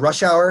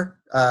 Rush Hour,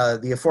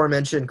 the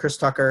aforementioned Chris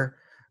Tucker,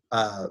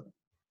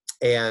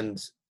 and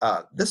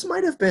this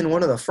might have been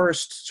one of the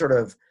first sort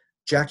of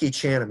Jackie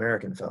Chan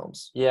American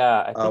films.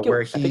 Yeah, I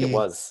think it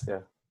was. Yeah,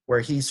 where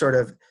he sort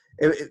of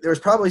there was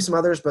probably some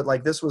others, but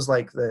like this was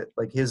like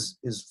his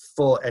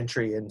full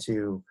entry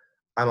into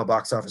I'm a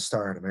box office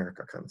star in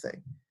America kind of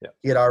thing. Yeah.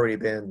 He had already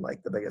been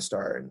like the biggest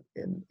star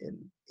in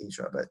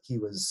Asia, but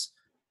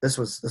this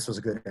was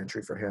a good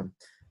entry for him.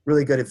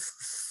 Really good,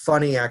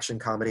 funny action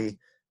comedy,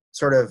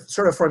 sort of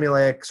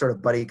formulaic, sort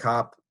of buddy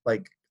cop,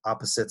 like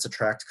opposites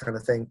attract kind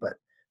of thing, but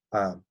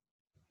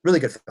really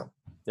good film.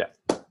 Yeah.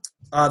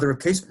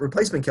 The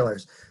Replacement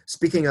Killers.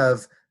 Speaking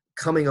of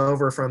coming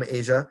over from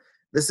Asia,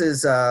 this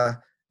is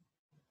there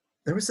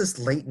was this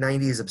late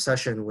 90s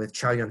obsession with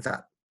Chow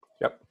Yun-fat.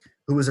 Yep.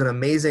 Who was an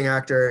amazing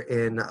actor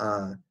in,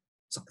 I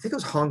think it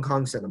was Hong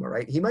Kong cinema,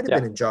 right? He might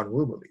have been in John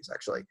Woo movies,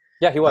 actually.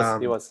 Yeah, he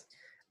was. He was.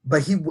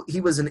 But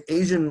he was an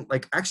Asian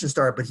like action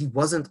star, but he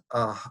wasn't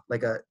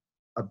like a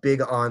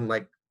big on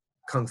like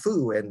kung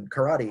fu and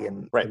karate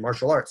and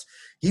martial arts.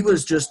 He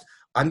was just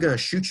I'm gonna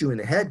shoot you in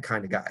the head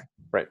kind of guy.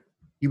 Right.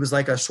 He was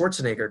like a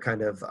Schwarzenegger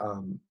kind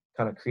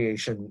of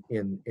creation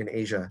in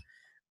Asia,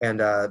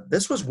 and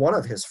this was one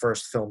of his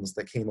first films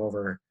that came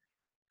over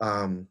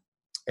and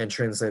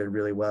translated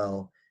really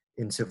well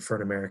for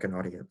an American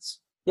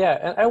audience. Yeah,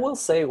 and I will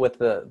say with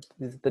the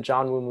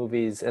John Woo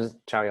movies and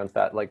Chow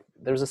Yun-fat, like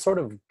there's a sort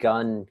of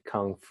gun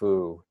kung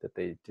fu that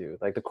they do,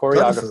 like the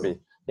choreography.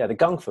 Yeah, the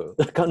gung fu,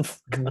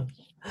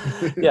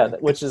 yeah,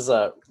 which is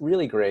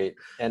really great,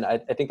 and I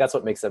think that's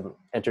what makes them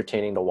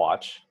entertaining to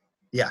watch.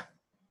 Yeah.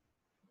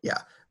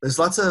 There's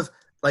lots of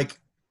like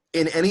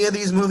in any of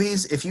these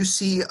movies, if you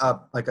see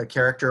a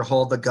character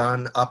hold the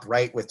gun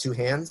upright with 2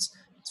 hands.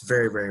 It's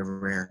very, very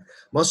rare.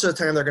 Most of the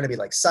time, they're going to be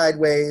like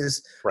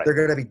sideways. Right. They're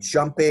going to be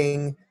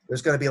jumping.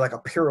 There's going to be like a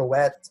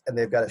pirouette, and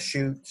they've got to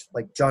shoot.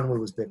 Like John Woo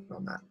was big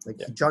on that.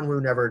 John Woo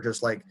never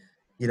just like,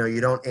 you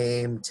don't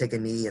aim, take a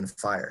knee, and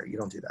fire. You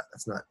don't do that.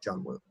 That's not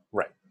John Woo.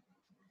 Right.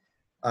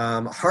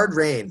 Hard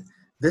Rain.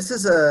 This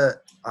is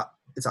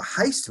it's a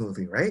heist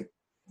movie, right?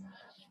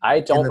 I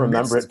don't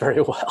remember it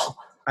very well.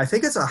 I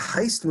think it's a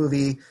heist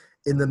movie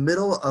in the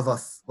middle of a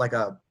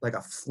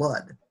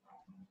flood.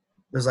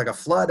 There's like a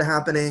flood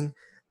happening.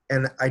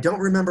 And I don't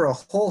remember a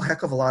whole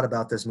heck of a lot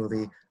about this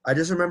movie. I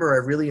just remember I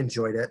really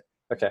enjoyed it.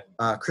 Okay.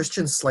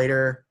 Christian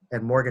Slater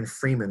and Morgan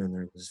Freeman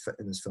in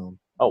this film.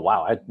 Oh,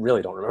 wow. I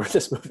really don't remember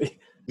this movie.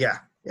 Yeah.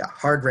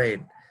 Hard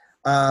Rain.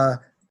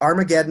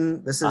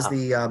 Armageddon. This is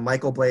the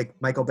Michael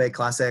Bay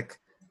classic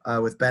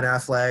with Ben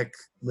Affleck,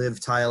 Liv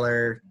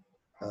Tyler,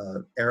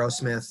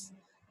 Aerosmith,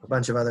 a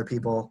bunch of other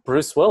people.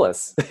 Bruce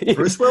Willis.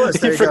 Bruce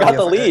Willis. You forgot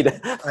the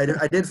lead.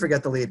 I did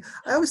forget the lead.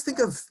 I always think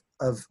of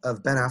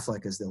Ben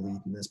Affleck as the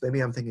lead in this. Maybe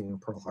I'm thinking of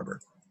Pearl Harbor.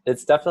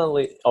 It's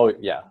definitely. Oh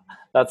yeah,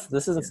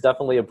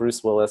 definitely a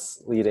Bruce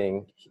Willis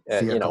leading.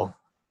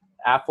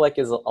 Affleck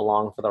is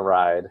along for the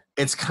ride.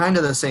 It's kind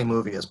of the same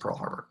movie as Pearl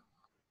Harbor.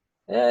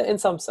 In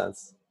some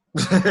sense.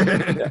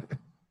 Yeah.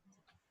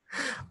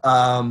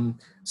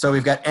 So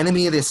we've got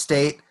Enemy of the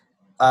State.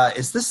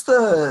 Is this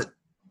the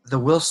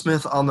Will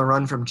Smith on the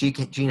run from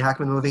Gene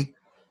Hackman movie?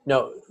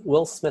 No,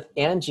 Will Smith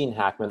and Gene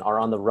Hackman are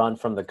on the run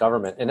from the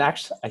government. And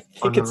actually, I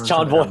think it's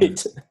John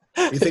Voight.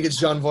 You think it's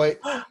John Voight?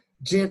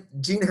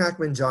 Gene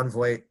Hackman, John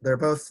Voight, they're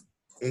both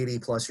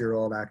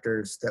 80-plus-year-old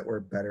actors that were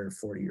better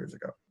 40 years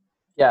ago.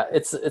 Yeah,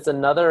 it's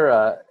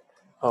another.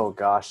 Oh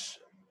gosh,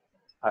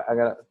 I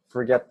gotta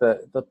forget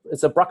the.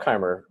 It's a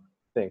Bruckheimer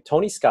thing.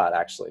 Tony Scott,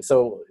 actually.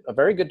 So a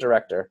very good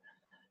director.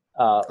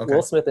 Okay.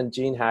 Will Smith and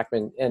Gene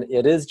Hackman, and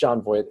it is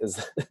John Voight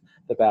is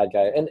the bad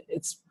guy, and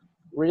it's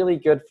really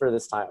good for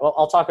this time. Well,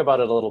 I'll talk about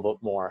it a little bit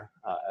more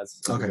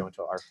as we go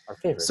into our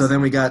favorites. So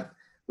then we got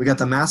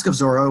The Mask of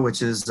Zorro,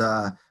 which is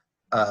the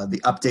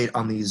update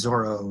on the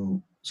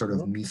Zorro sort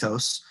of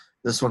mythos.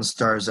 This one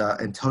stars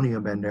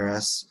Antonio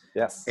Banderas.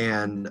 Yes.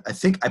 And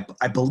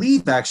I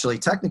believe, actually,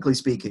 technically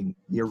speaking,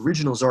 the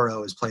original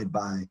Zorro is played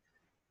by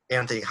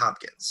Anthony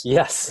Hopkins.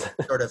 Yes.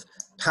 Sort of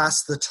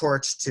passed the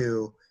torch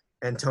to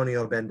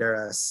Antonio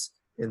Banderas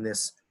in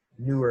this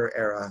newer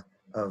era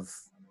of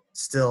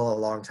still a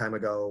long time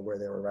ago where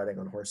they were riding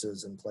on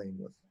horses and playing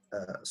with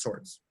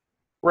swords.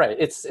 Right.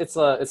 It's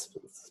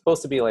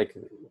supposed to be like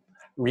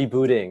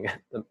rebooting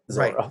Zorro.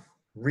 Right.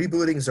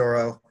 Rebooting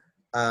Zorro.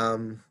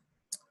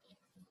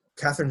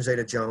 Catherine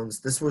Zeta-Jones.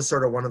 This was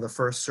sort of one of the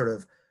first sort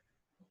of,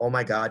 oh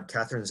my God,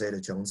 Catherine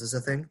Zeta-Jones is a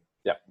thing.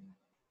 Yeah.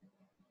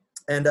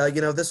 And,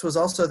 this was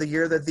also the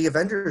year that the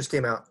Avengers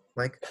came out,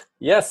 Mike.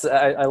 Yes,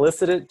 I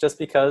listed it just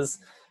because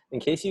in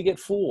case you get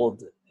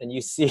fooled and you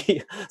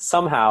see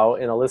somehow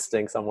in a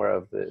listing somewhere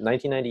of the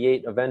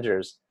 1998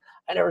 Avengers,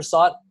 I never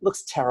saw it.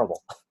 Looks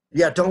terrible.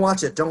 Yeah, don't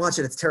watch it. Don't watch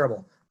it. It's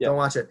terrible. Yeah. Don't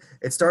watch it.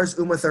 It stars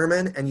Uma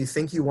Thurman, and you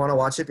think you want to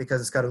watch it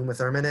because it's got Uma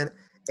Thurman in it.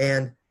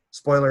 And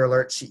spoiler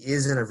alert, she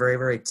is in a very,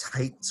 very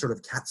tight sort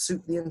of cat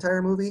suit the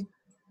entire movie.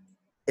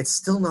 It's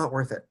still not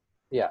worth it.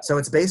 Yeah. So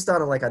it's based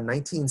on a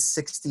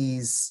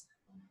 1960s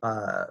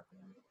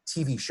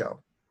TV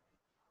show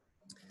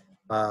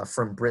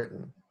from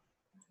Britain.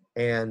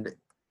 And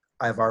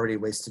I've already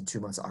wasted 2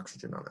 months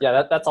oxygen on it.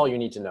 Yeah, that's all you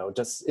need to know.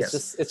 It's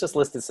just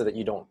listed so that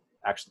you don't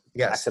actually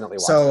accidentally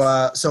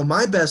watch it. So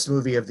my best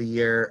movie of the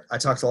year, I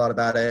talked a lot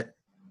about it.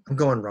 I'm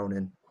going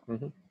Ronin.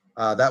 Mm-hmm.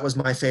 That was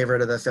my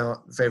favorite of the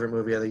favorite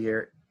movie of the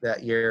year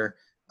that year.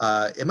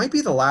 It might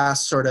be the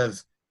last sort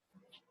of,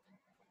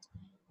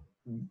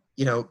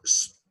 De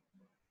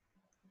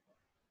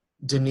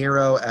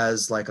Niro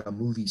as like a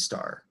movie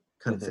star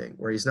kind of thing,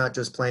 where he's not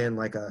just playing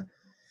like an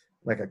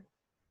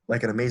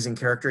amazing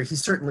character. He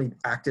certainly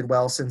acted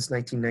well since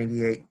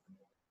 1998,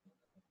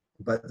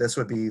 but this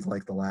would be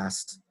like the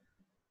last.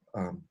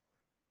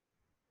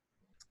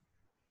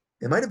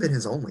 It might have been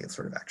his only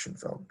sort of action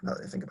film. Now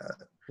that I think about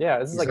it. Yeah,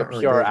 this is like a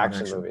pure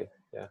action movie.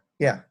 Yeah.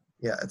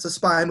 Yeah. It's a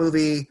spy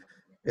movie.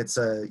 It's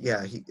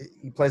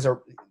he plays a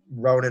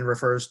Ronin,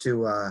 refers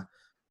to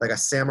like a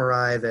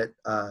samurai that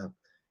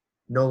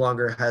no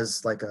longer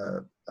has like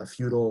a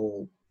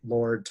feudal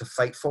lord to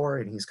fight for,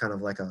 and he's kind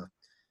of like a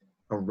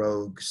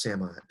rogue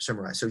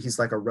samurai. So he's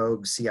like a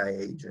rogue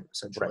CIA agent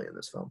essentially in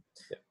this film,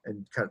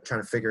 and kind of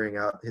trying to figuring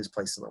out his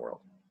place in the world.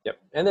 Yep,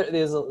 and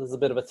there's a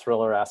bit of a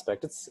thriller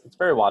aspect. It's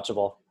very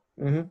watchable.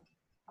 Mm-hmm.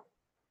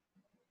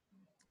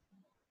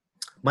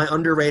 My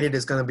underrated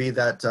is going to be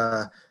that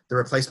the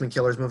Replacement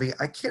Killers movie.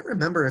 I can't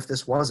remember if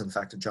this was in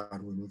fact a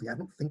John Woo movie. I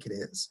don't think it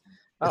is.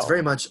 It's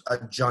very much a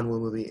John Woo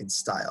movie in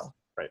style.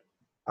 Right.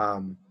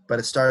 But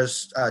it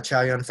stars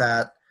Chow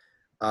Yun-fat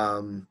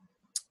and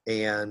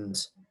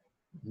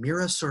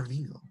Mira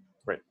Sorvino.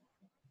 Right.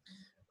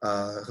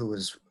 Who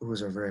was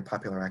a very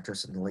popular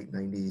actress in the late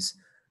 90s,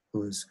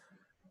 who's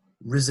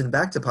risen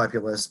back to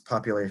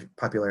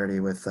popularity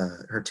with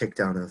her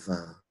takedown of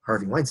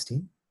Harvey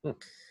Weinstein.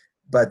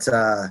 But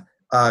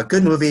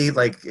good movie.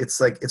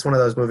 It's one of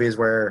those movies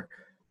where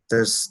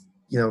there's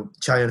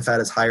Chow Yun-fat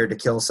is hired to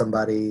kill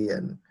somebody,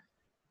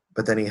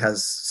 but then he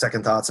has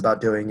second thoughts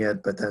about doing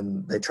it, but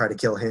then they try to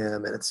kill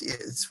him, and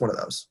it's one of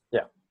those.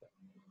 Yeah.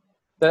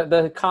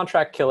 The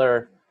contract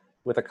killer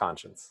with a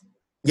conscience.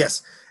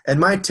 Yes. And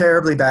my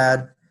terribly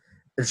bad,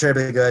 or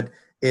terribly good,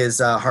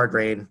 is Hard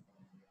Rain.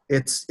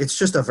 It's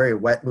just a very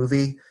wet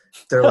movie.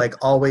 They're like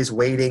always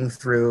wading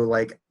through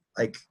like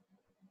a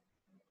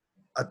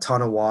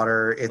ton of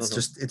water. It's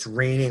just, it's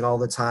raining all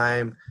the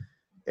time.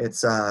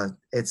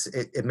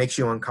 It makes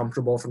you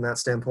uncomfortable from that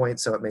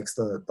standpoint. So it makes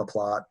the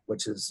plot,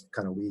 which is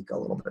kind of weak, a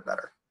little bit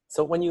better.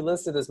 So when you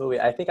listed this movie,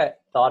 I think I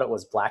thought it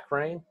was Black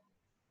Rain.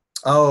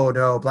 Oh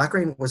no, Black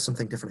Rain was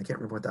something different. I can't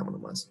remember what that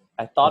one was.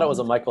 I thought it was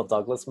a Michael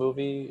Douglas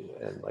movie.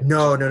 And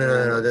No.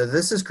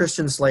 This is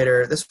Christian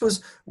Slater. This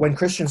was when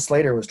Christian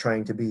Slater was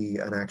trying to be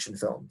an action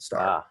film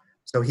star.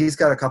 So he's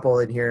got a couple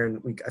in here,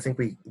 and I think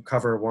we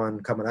cover one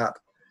coming up.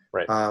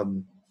 Right.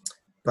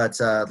 But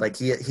like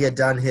he had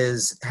done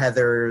his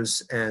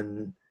Heathers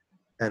and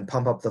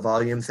Pump Up the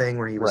Volume thing,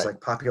 where he was like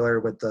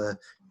popular with the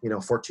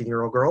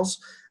 14-year-old girls,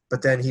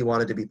 but then he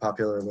wanted to be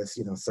popular with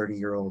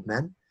 30-year-old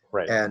men.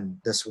 Right. And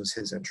this was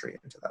his entry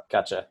into that.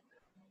 Gotcha.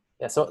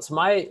 Yeah. So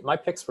my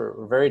picks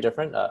were very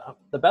different.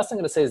 The best I'm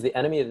going to say is The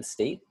Enemy of the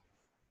State.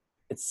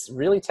 It's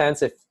really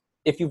tense.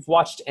 If you've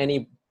watched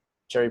any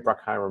Jerry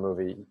Bruckheimer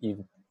movie,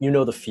 you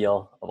know the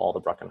feel of all the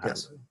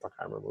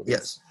Bruckheimer movies.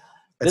 Yes.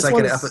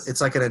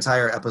 It's like an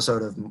entire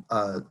episode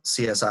of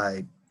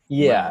CSI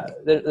Yeah,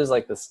 there's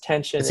like this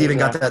tension. It's even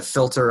got that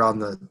filter on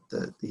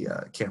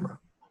the camera.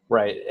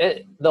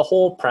 Right. The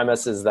whole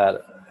premise is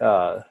that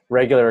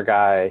regular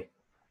guy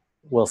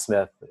Will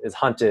Smith is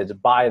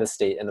hunted by the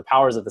state, and the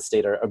powers of the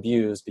state are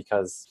abused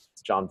because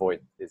Jon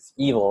Voight is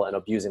evil and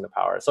abusing the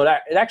power. So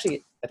it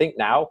actually, I think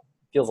now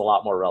feels a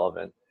lot more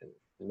relevant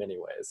in many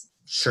ways.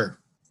 Sure.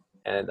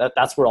 And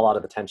that's where a lot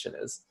of the tension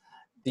is.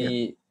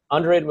 The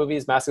underrated movie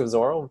is Mask of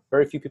Zorro.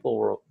 Very few people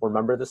will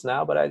remember this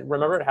now, but I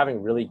remember it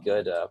having really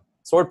good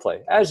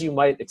swordplay, as you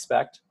might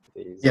expect.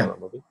 The Zorro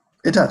movie.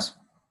 It does.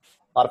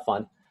 A lot of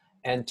fun.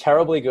 And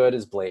terribly good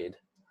is Blade.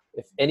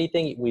 If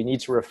anything, we need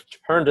to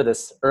return to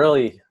this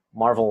early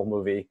Marvel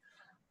movie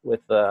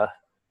with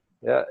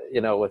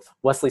with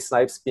Wesley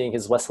Snipes being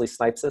his Wesley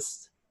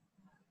Snipesist.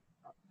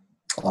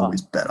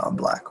 Always bet on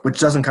black, which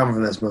doesn't come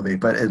from this movie,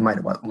 but it might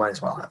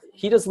as well have.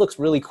 He just looks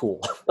really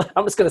cool.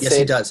 I'm just going to say. Yes,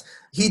 he does.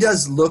 He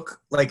does look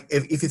like,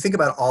 if you think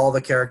about all the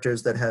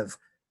characters that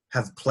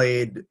have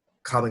played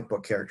comic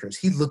book characters,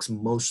 he looks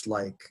most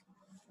like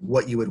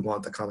what you would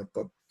want the comic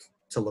book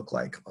to look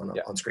like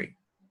on screen.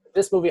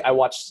 This movie I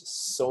watched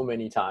so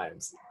many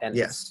times, and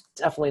yes, it's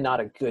definitely not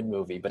a good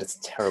movie, but it's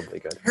terribly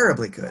good.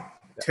 Terribly good.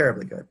 Yeah.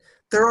 Terribly good.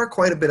 There are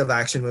quite a bit of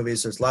action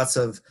movies. There's lots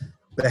of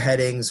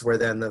beheadings where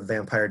then the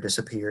vampire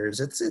disappears.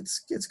 It's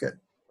good.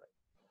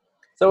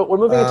 So we're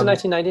moving into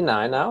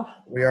 1999 now.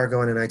 We are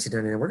going to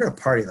 1999. We're going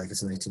to party like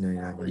it's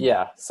 1999. Right?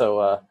 Yeah.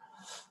 So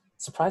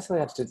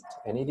surprisingly, did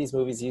any of these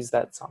movies use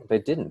that song? They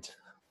didn't.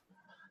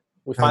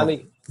 We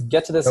finally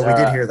get to this. But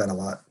we did hear that a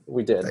lot.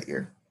 We did that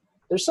year.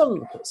 There's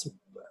some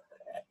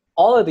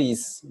all of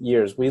these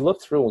years we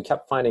looked through and we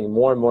kept finding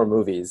more and more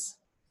movies.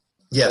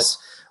 Yes.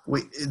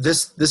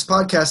 This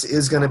podcast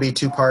is going to be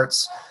 2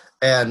 parts,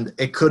 and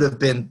it could have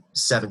been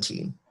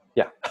 17.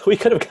 Yeah, we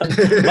could have gone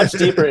much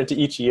deeper into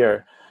each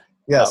year.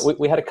 Yes.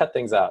 We had to cut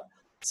things out.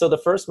 So the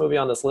first movie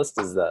on this list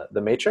is The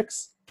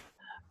Matrix.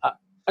 I'm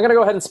going to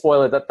go ahead and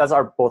spoil it. That's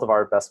both of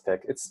our best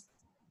pick. It's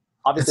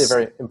obviously a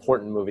very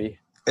important movie.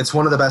 It's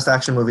one of the best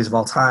action movies of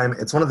all time.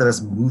 It's one of the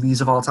best movies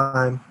of all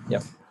time.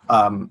 Yep.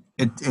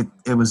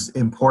 It was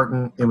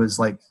important. It was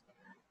like,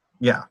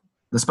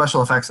 the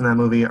special effects in that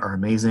movie are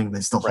amazing.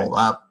 They still hold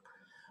up.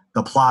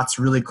 The plot's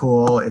really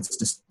cool. It's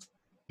just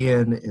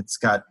it's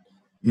got,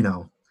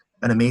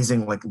 an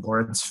amazing like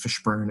Lawrence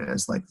Fishburne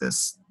as like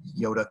this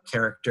Yoda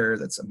character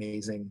that's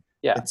amazing.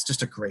 Yeah. It's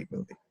just a great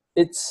movie.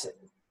 It's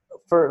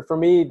for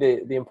me,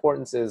 the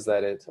importance is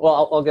that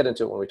I'll get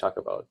into it when we talk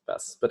about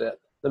best, but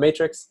The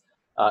Matrix.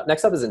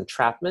 Next up is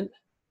Entrapment,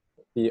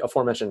 the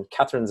aforementioned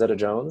Catherine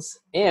Zeta-Jones,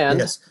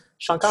 and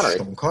Sean Connery.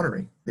 Sean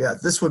Connery. Yeah,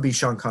 this would be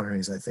Sean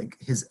Connery's, I think,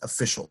 his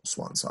official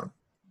swan song.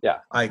 Yeah.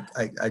 I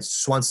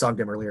swan songed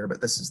him earlier,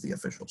 but this is the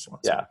official swan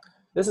song. Yeah.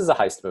 This is a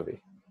heist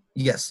movie.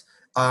 Yes.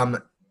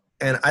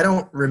 And I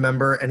don't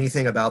remember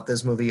anything about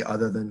this movie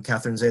other than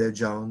Catherine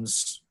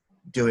Zeta-Jones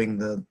doing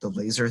the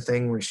laser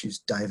thing where she's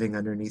diving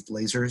underneath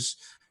lasers,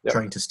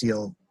 trying to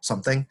steal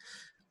something.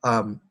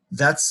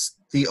 That's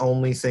the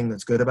only thing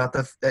that's good about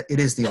it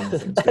is the only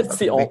thing that's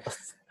good about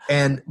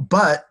the movie.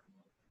 But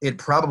it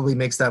probably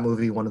makes that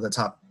movie one of the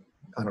top,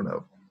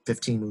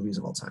 15 movies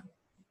of all time.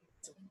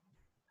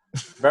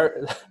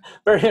 Very,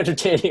 very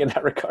entertaining in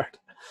that regard.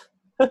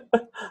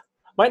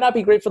 Might not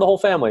be great for the whole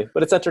family,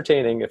 but it's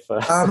entertaining.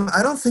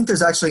 I don't think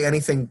there's actually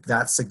anything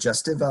that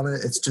suggestive on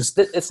it. It's just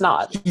it's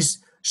not.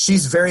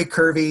 She's very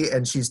curvy,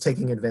 and she's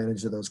taking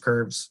advantage of those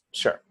curves.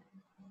 Sure.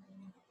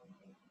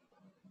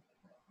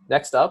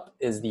 Next up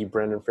is the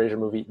Brendan Fraser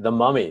movie, The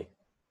Mummy.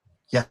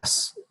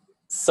 Yes.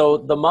 So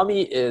The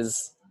Mummy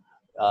is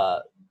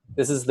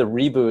this is the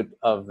reboot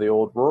of the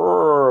old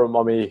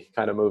Mummy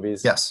kind of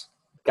movies. Yes.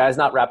 Guy's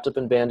not wrapped up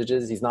in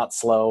bandages. He's not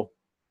slow.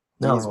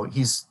 No,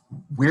 he's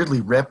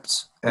weirdly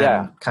ripped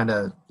and kind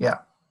of, Yeah,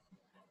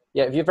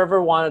 if you've ever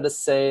wanted to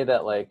say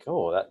that, like,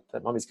 oh,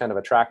 that mummy's kind of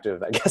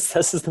attractive, I guess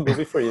this is the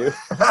movie for you.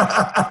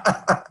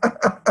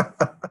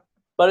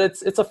 But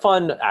it's a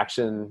fun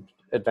action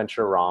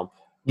adventure romp.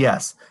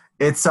 Yes.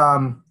 It's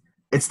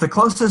the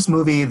closest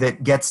movie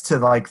that gets to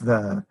like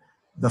the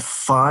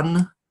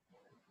fun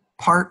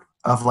part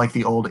of like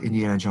the old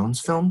Indiana Jones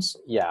films.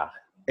 Yeah.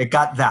 It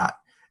got that.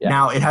 Yeah.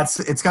 Now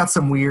it's got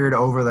some weird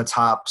over the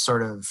top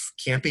sort of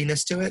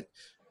campiness to it,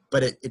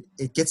 but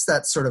it gets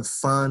that sort of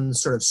fun,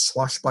 sort of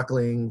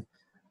swashbuckling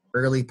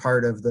early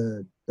part of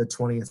the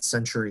 20th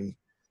century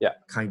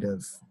kind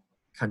of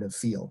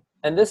feel.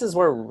 And this is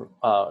where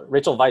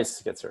Rachel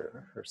Weisz gets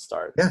her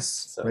start. Yes,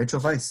 so. Rachel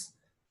Weisz.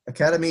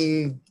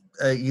 Academy,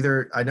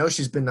 I know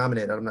she's been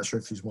nominated. I'm not sure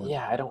if she's won.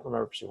 Yeah, I don't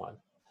remember if she won.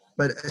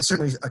 But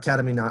certainly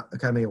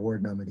Academy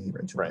Award nominee,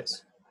 Rachel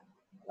Weisz.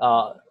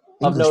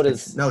 Of note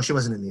is... No, she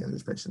wasn't in the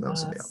English Patient. That was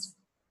somebody else.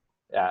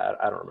 Yeah,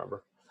 I don't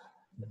remember.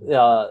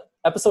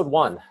 Episode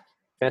 1,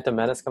 Phantom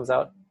Menace comes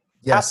out.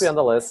 Yes. Has to be on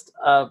the list.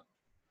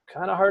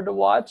 Kind of hard to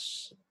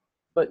watch,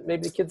 but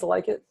maybe the kids will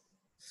like it.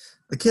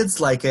 The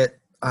kids like it.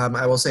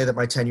 I will say that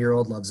my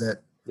 10-year-old loves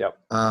it. Yep.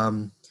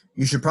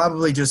 You should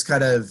probably just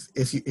kind of,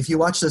 if you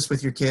watch this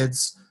with your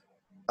kids,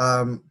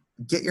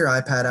 get your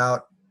iPad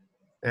out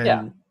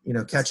and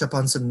catch up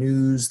on some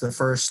news the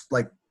first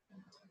like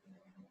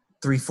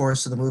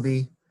 3/4 of the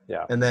movie.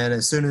 Yeah. And then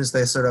as soon as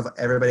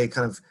everybody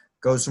kind of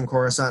goes from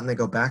Coruscant and they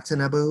go back to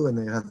Naboo and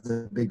they have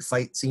the big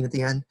fight scene at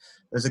the end.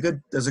 There's a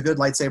good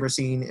lightsaber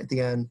scene at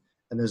the end,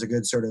 and there's a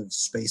good sort of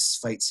space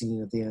fight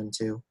scene at the end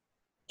too.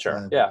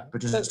 Sure. Yeah.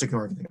 But just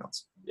ignore everything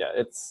else.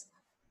 Yeah.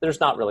 There's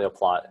not really a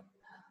plot.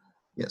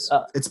 Yes.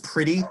 It's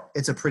pretty.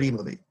 It's a pretty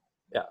movie.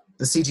 Yeah.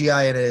 The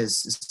CGI in it is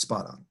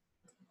spot on.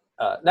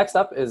 Next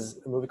up is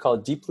a movie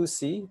called Deep Blue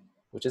Sea,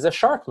 which is a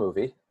shark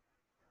movie.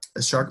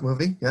 A shark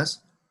movie, yes.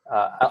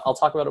 I'll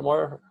talk about it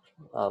more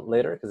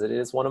later because it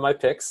is one of my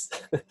picks.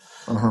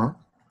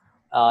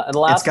 And the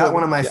last it's got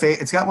one of my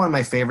it's got one of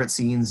my favorite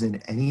scenes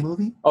in any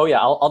movie. Oh yeah,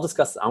 I'll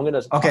discuss. I'm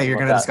gonna. Okay, you're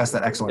gonna discuss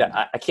that. Excellent.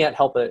 Yeah, I can't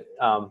help it.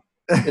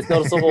 It's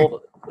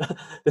noticeable.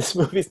 This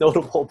movie's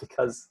notable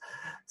because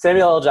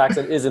Samuel L.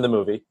 Jackson is in the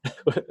movie.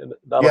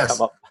 That'll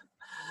come up.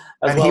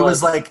 He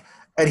was like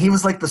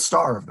the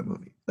star of the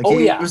movie.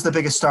 He was the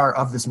biggest star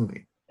of this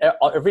movie.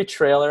 Every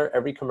trailer,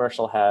 every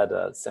commercial had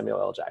Samuel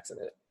L. Jackson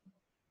in it.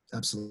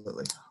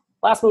 Absolutely.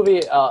 Last movie,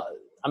 it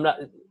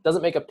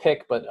doesn't make a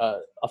pick, but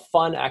a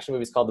fun action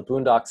movie is called The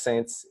Boondock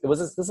Saints. This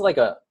is like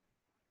a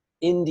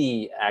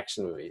indie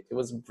action movie. It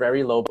was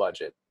very low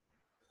budget.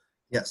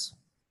 Yes.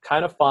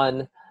 Kind of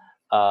fun.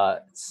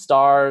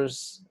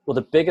 Stars. Well,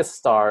 the biggest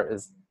star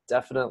is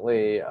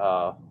definitely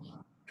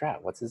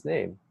what's his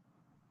name?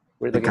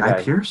 The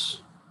Guy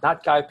Pearce?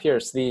 Not Guy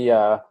Pearce. He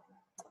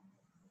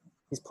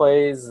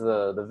plays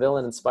the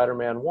villain in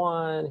Spider-Man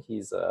 1.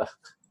 He's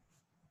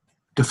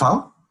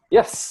Dafoe?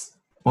 Yes.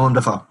 Willem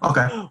Dafoe.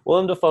 Okay.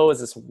 Willem Dafoe is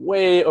this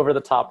way over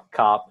the top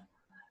cop,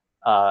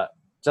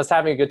 just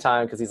having a good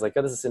time because he's like,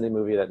 oh, this is a indie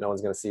movie that no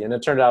one's going to see. And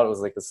it turned out it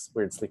was like this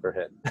weird sleeper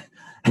hit.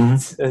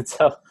 And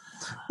so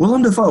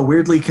Willem Dafoe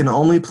weirdly can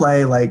only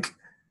play like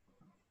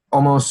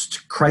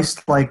almost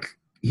Christ-like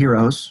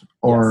heroes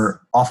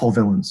or awful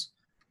villains.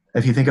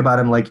 If you think about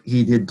him, like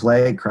he did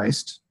play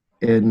Christ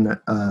in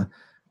The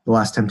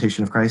Last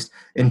Temptation of Christ.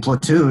 In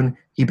Platoon,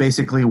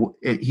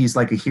 he's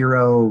like a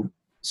hero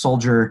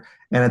soldier,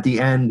 and at the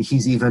end,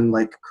 he's even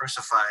like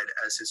crucified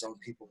as his own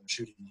people are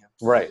shooting him.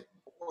 Right.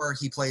 Or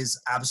he plays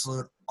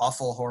absolute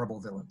awful, horrible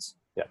villains.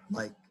 Yeah.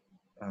 Like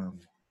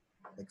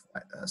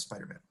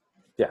Spider-Man.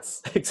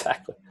 Yes,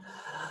 exactly.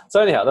 So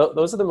anyhow,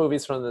 those are the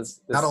movies from this.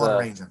 Not a lot of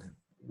range on him.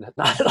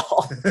 Not at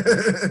all.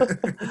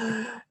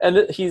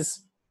 And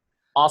he's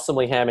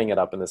awesomely hamming it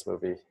up in this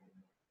movie.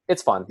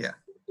 It's fun. Yeah.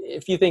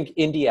 If you think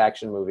indie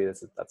action movie,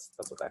 that's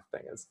what that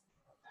thing is.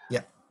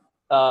 Yeah.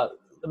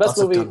 The best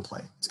movie. Of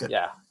gunplay. It's good.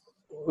 Yeah.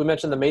 We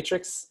mentioned The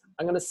Matrix.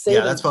 I'm gonna say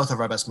that's both of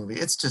our best movie.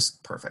 It's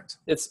just perfect.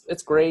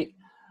 It's great.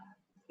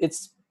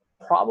 It's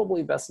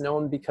probably best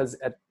known because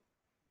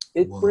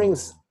it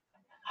brings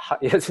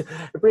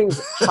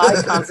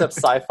high concept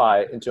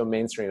sci-fi into a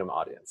mainstream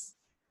audience.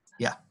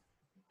 Yeah.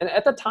 And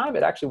at the time,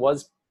 it actually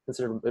was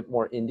considered a bit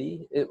more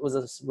indie. It was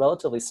a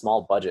relatively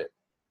small budget.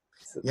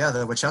 Yeah,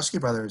 the Wachowski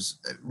brothers,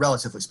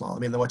 relatively small. I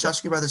mean, the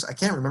Wachowski brothers, I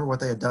can't remember what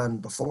they had done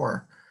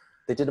before.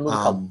 They did a movie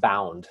called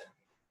Bound.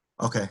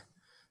 Okay.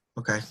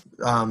 A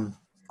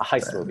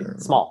heist movie.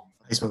 Small.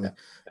 Heist movie.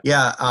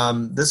 Yeah.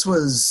 This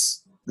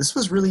was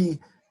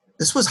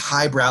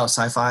highbrow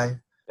sci-fi.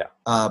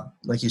 Yeah.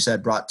 Like you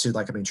said, brought to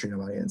like a mainstream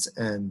audience,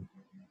 and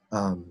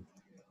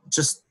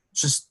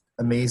just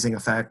amazing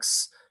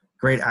effects,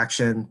 great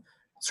action,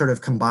 sort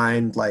of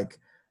combined like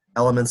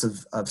elements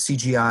of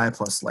CGI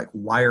plus like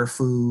wire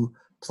fu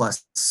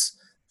plus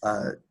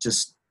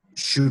just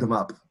shoot 'em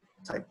up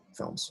type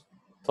films.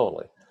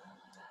 Totally.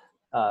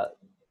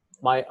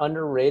 My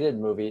underrated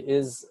movie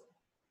is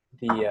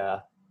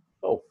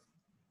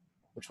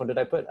which one did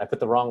I put? I put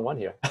the wrong one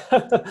here.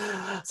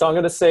 So I'm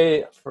going to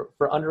say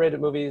for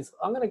underrated movies,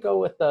 I'm going to go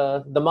with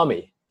The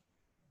Mummy.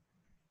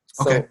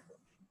 So, okay.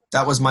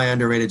 That was my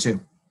underrated too.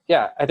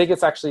 Yeah, I think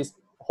it's actually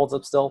holds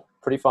up still.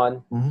 Pretty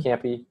fun,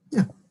 campy.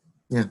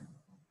 Yeah.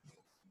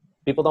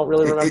 People don't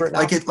really remember it now.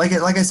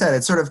 Like I said,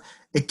 it's sort of,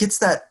 it gets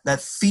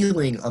that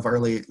feeling of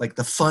early, like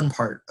the fun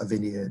part of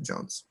Indiana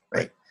Jones,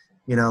 right?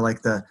 You know,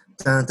 like the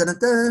dun, dun, dun,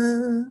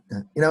 dun,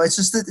 dun. You know, it's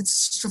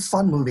just a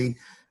fun movie.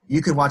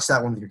 You could watch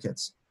that one with your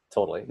kids.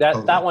 Totally.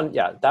 That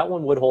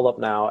one would hold up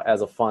now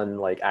as a fun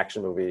like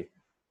action movie.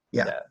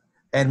 Yeah.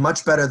 And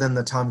much better than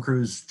the Tom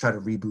Cruise try to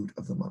reboot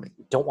of The Mummy.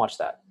 Don't watch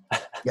that.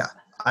 Yeah,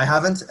 I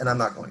haven't, and I'm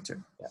not going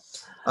to. Yeah.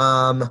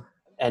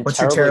 And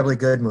what's your terribly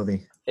good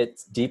movie?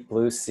 It's Deep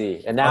Blue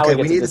Sea. And now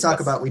we need to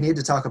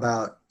talk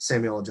about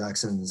Samuel L.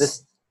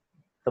 Jackson's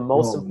the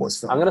most important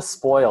film. I'm going to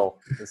spoil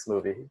this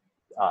movie.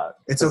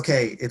 It's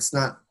okay. It's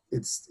not.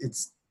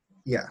 It's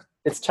yeah.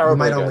 It's terrible.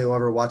 You might only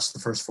ever watch the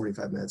first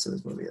 45 minutes of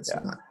this movie. It's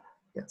not.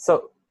 Yeah.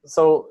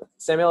 So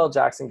Samuel L.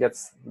 Jackson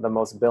gets the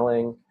most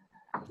billing,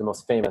 the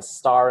most famous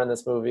star in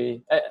this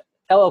movie.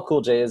 LL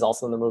Cool J is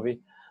also in the movie,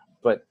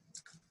 but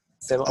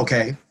Samuel.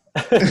 Okay.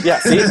 Yeah.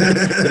 See, you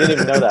didn't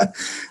even know that.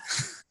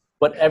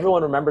 What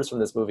everyone remembers from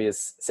this movie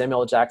is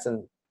Samuel L.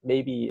 Jackson,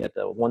 maybe at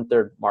the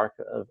 1/3 mark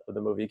of the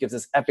movie, gives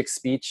this epic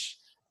speech.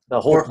 The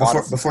whole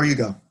before you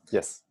go.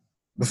 Yes.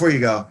 Before you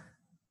go,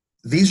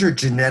 these are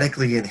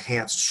genetically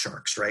enhanced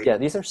sharks, right? Yeah,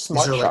 these are These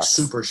smart are like sharks.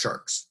 super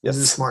sharks. These are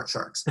Yes. smart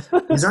sharks.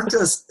 These aren't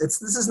just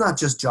this is not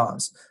just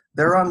Jaws.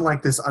 They're on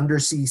like this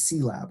undersea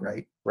sea lab,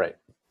 right? Right.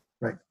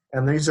 Right.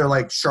 And these are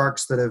like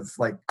sharks that have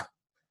like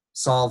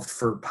solved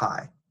for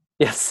pi.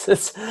 Yes,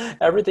 it's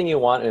everything you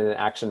want in an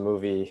action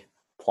movie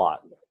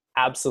plot.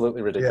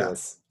 Absolutely Yeah.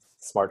 ridiculous.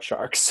 Smart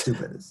sharks.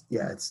 Stupid.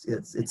 Yeah,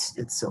 it's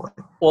silly.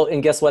 Well,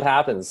 and guess what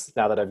happens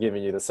now that I've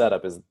given you the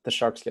setup is the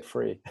sharks get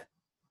free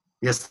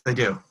Yes, they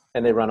do.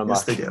 and they run Yes,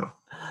 amok. they do.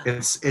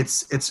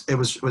 It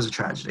was a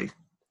tragedy.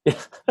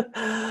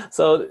 Yeah.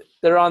 So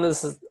they're on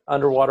this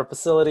underwater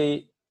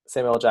facility.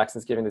 Samuel L.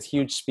 Jackson's giving this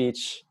huge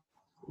speech,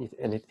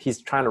 and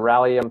he's trying to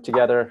rally them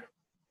together.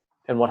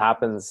 And what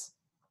happens?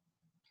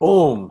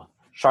 Boom!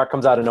 Shark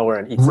comes out of nowhere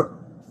and eats him.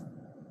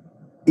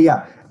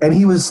 Yeah, and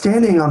he was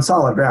standing on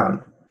solid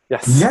ground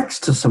Yes. next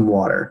to some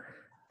water,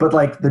 but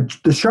like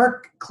the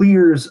shark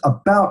clears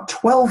about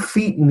 12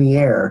 feet in the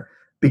air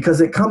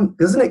because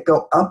doesn't it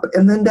go up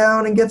and then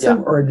down and gets Yeah.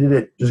 him, or did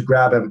it just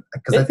grab him?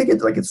 Because I think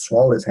it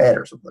swallowed his head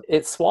or something.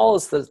 It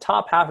swallows the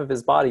top half of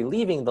his body,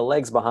 leaving the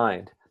legs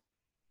behind.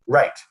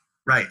 Right.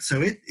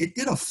 So it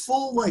did a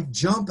full like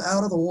jump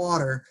out of the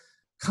water,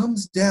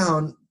 comes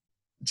down,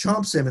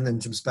 chomps him, and then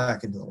jumps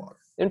back into the water.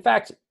 In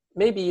fact,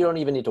 maybe you don't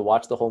even need to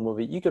watch the whole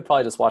movie. You could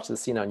probably just watch the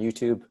scene on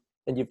YouTube,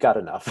 and you've got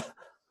enough.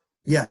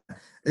 Yeah,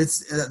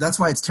 that's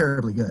why it's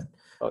terribly good.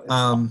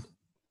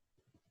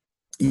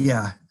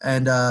 Yeah,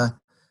 and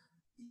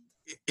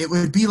it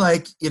would be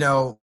like,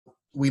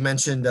 we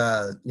mentioned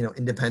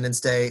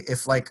Independence Day.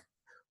 If like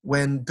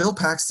when Bill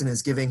Paxton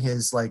is giving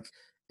his like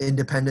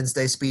Independence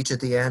Day speech at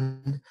the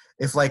end,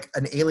 if like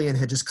an alien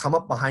had just come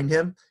up behind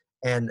him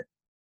and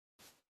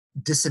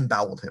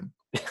disemboweled him,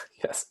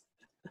 Yes.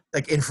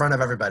 like in front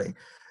of everybody,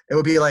 it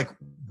would be like,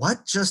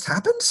 what just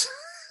happened?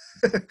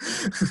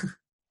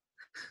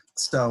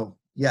 So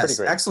yes,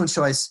 excellent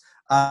choice.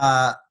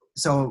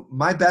 So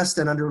my best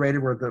and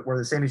underrated were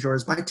the same as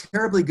yours. My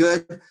terribly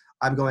good,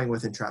 I'm going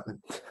with Entrapment.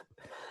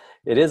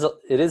 It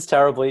is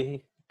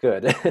terribly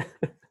good.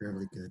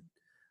 Terribly good.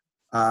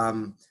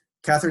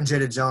 Catherine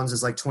Zeta-Jones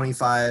is like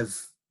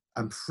 25.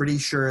 I'm pretty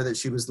sure that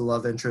she was the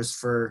love interest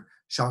for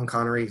Sean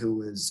Connery, who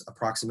was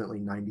approximately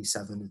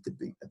 97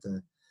 at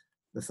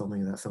the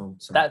filming of that film.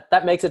 So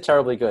that makes it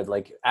terribly good.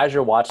 Like as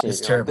you're watching it's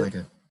it, terribly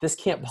good. This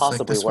can't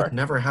possibly this work. Would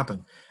never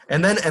happen.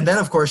 And then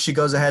of course she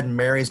goes ahead and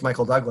marries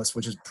Michael Douglas,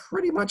 which is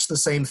pretty much the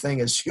same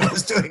thing as she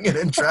was doing in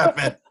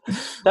Entrapment.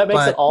 That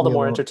makes it all the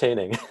more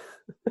entertaining.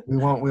 we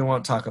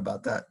won't talk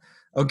about that.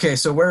 Okay,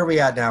 so where are we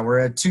at now? We're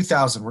at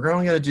 2000. We're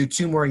only going to do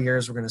 2 more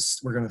years. We're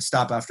going to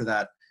stop after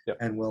that, yep.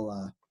 And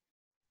we'll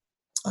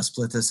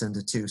split this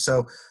into 2.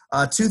 So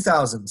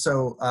 2000.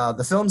 So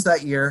the films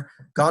that year: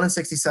 Gone in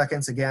 60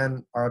 Seconds.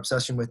 Again, our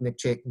obsession with Nick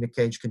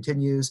Cage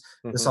continues.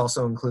 Mm-hmm. This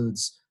also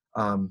includes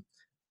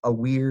a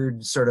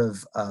weird sort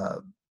of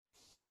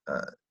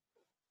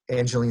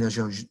Angelina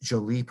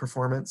Jolie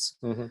performance.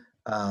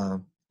 Mm-hmm.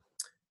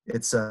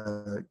 It's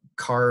a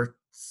car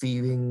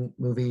stealing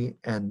movie,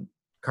 and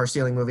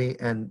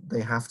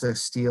they have to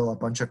steal a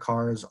bunch of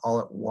cars all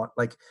at once,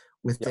 like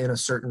within a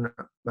certain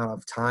amount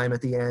of time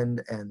at the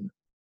end, and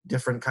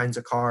different kinds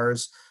of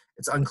cars.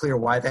 It's unclear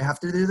why they have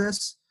to do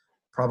this,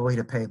 probably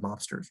to pay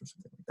mobsters or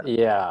something like that.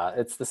 Yeah,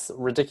 it's this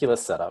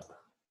ridiculous setup.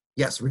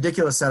 Yes,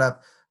 ridiculous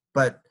setup,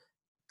 but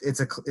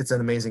it's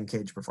an amazing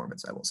Cage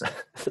performance, I will say.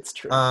 That's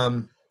true.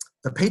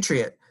 The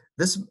Patriot.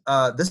 This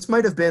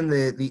might have been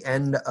the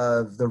end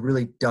of the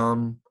really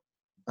dumb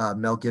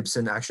Mel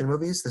Gibson action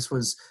movies. This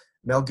was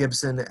Mel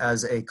Gibson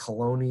as a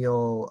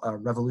colonial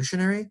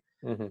revolutionary,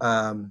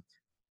 mm-hmm.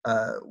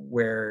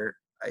 Where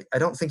I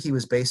don't think he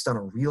was based on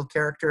a real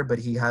character, but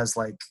he has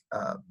like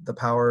the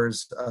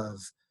powers of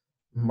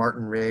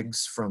Martin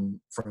Riggs from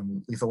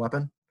Lethal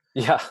Weapon.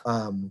 Yeah.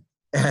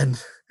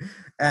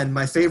 And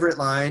my favorite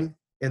line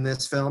in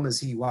this film is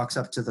he walks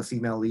up to the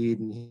female lead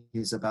and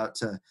he's about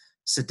to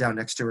sit down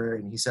next to her,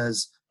 and he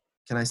says,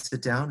 "Can I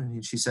sit down?"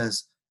 And she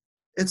says,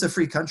 "It's a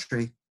free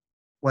country."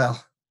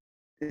 Well,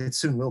 it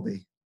soon will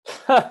be.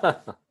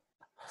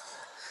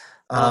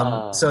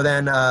 So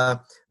then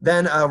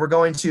we're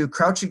going to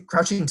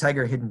Crouching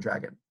Tiger, Hidden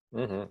Dragon.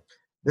 Mm-hmm.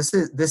 This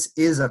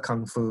is a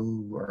kung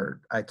fu,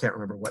 or I can't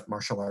remember what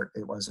martial art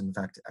it was. In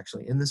fact,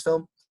 actually in this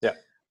film. Yeah.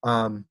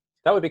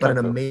 That would be kung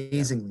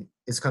fu.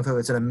 It's kung fu.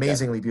 It's an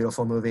amazingly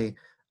beautiful movie.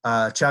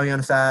 Chow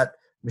Yun-fat,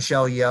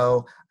 Michelle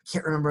Yeoh. I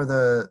can't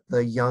remember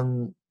the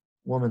young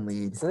woman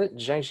lead. Isn't it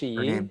Zhang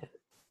Ziyi?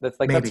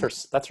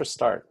 That's her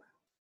start.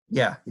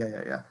 Yeah.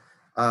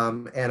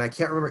 And I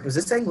can't remember. Is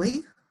this Ang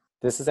Lee?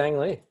 This is Ang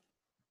Lee.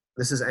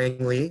 This is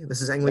Ang Lee.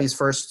 This is Ang Lee's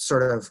first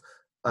sort of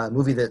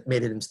movie that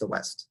made it into the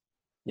West.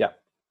 Yeah.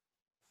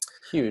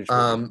 Huge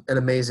movie. An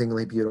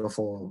amazingly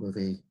beautiful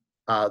movie.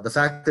 The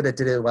fact that it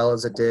did as well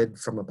as it did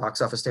from a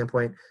box office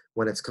standpoint,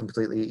 when it's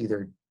completely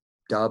either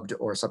dubbed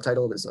or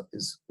subtitled,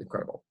 is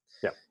incredible.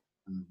 Yeah.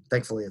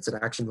 Thankfully, it's an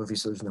action movie,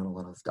 so there's not a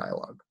lot of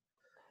dialogue.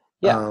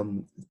 Yeah.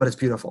 But it's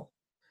beautiful.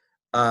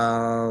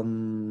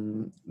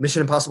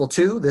 Mission Impossible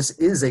 2. This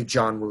is a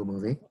John Woo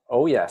movie.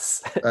 Oh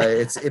yes.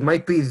 It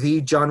might be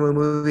the John Woo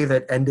movie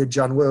that ended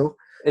John Woo.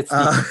 It's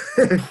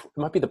it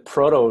might be the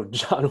proto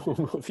John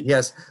Woo movie.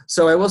 Yes.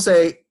 So I will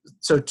say,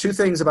 so two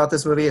things about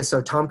this movie is,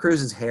 so Tom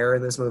Cruise's hair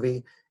in this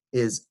movie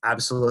is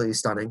absolutely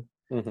stunning.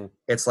 Mm-hmm.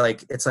 It's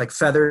like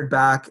feathered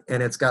back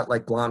and it's got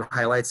like blonde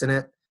highlights in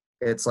it.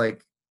 It's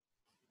like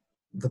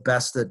the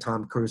best that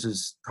Tom Cruise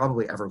has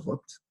probably ever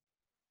looked.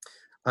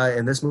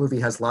 And this movie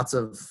has lots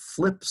of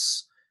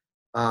flips,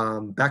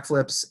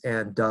 backflips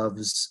and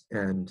doves,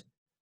 and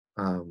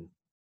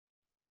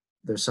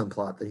there's some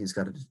plot that he's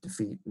got to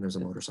defeat, and there's a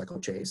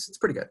motorcycle chase. It's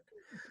pretty good.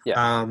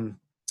 Yeah.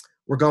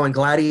 We're going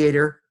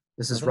Gladiator.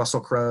 This is Mhm.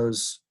 Russell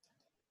Crowe's.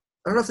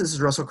 I don't know if this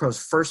is Russell Crowe's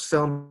first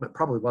film. It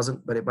probably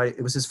wasn't, but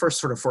it was his first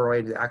sort of foray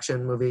into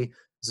action movie.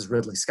 This is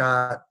Ridley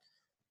Scott.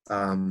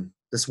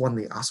 This won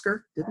the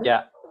Oscar, didn't it?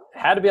 Yeah.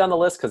 Had to be on the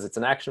list because it's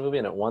an action movie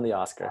and it won the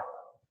Oscar.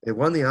 It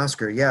won the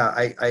Oscar. Yeah,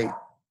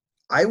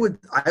 I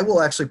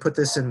will actually put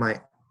this in my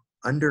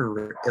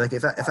under, like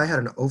if I had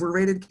an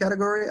overrated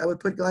category, I would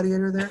put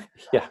Gladiator there.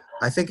 Yeah.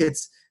 I think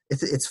it's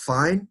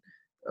fine,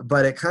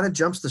 but it kind of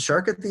jumps the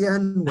shark at the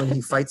end when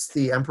he fights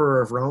the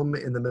Emperor of Rome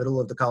in the middle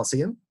of the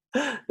Colosseum.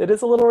 It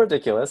is a little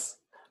ridiculous.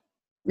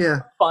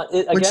 Yeah, But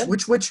again,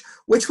 which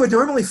would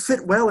normally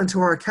fit well into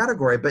our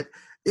category, but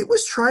it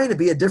was trying to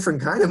be a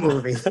different kind of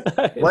movie,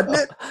 wasn't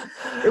it?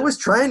 It was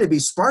trying to be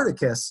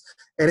Spartacus,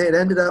 and it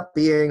ended up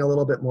being a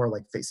little bit more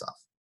like Face Off.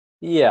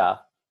 Yeah.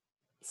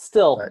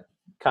 Still But-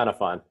 kind of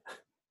fun.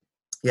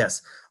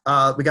 Yes,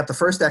 we got the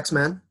first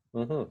X-Men.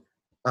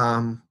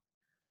 Mm-hmm.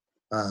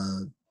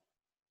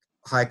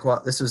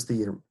 This was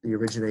the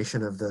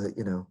origination of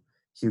the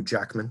Hugh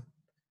Jackman,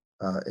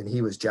 and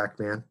he was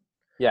Jackman.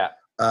 Yeah.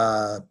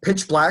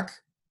 Pitch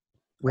Black,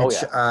 which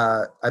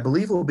yeah. I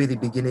believe will be the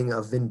beginning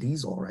of Vin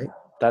Diesel, right?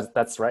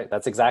 That's right.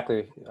 That's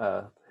exactly.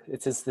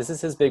 This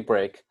is his big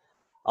break.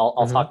 I'll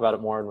Mhm. talk about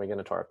it more when we get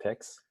into our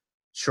picks.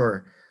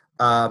 Sure.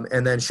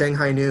 And then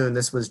Shanghai Noon.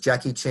 This was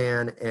Jackie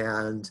Chan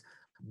and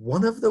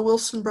one of the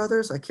Wilson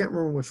brothers. I can't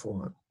remember which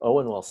one.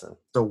 Owen Wilson.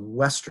 The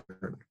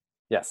Western.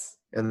 Yes.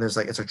 And there's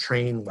it's a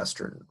train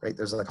Western, right?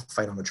 There's like a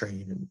fight on a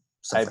train and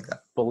stuff like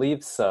that.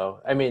 Believe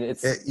so. I mean,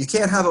 You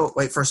can't have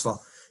first of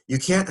all, you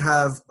can't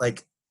have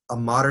like a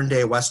modern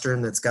day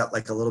Western that's got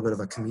like a little bit of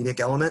a comedic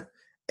element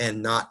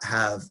and not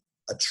have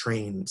a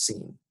train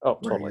scene. Oh,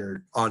 where totally.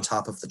 You're on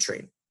top of the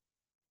train.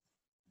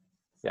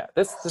 Yeah,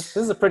 this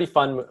is a pretty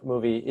fun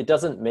movie. It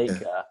doesn't make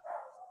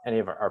any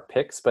of our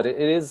picks, but it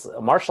is a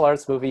martial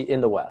arts movie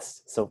in the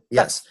West. So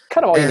that's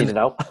kind of all you need to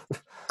know.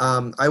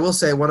 I will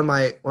say one of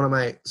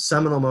my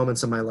seminal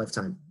moments of my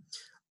lifetime.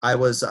 I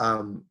was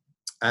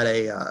at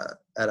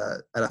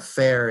a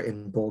fair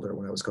in Boulder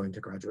when I was going to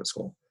graduate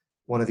school.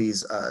 One of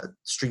these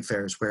street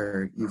fairs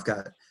where you've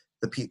got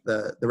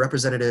the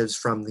representatives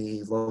from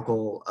the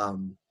local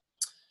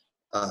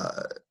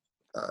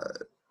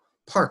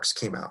parks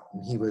came out,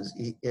 and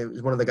it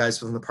was one of the guys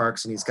from the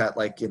parks, and he's got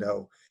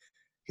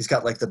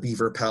the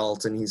beaver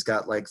pelt, and he's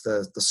got like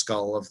the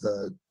skull of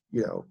the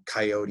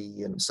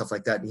coyote and stuff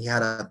like that, and he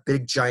had a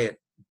big giant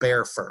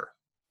bear fur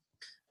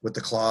with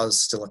the claws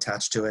still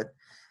attached to it.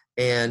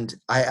 And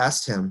I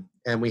asked him,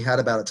 and we had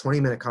about a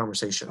 20-minute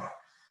conversation,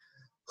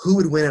 who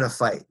would win in a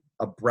fight,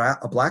 a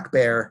black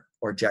bear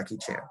or Jackie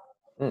Chan?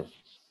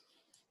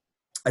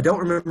 I don't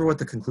remember what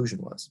the conclusion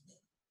was.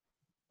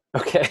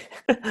 Okay.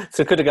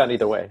 So it could have gone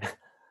either way.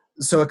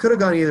 So it could have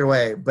gone either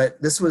way,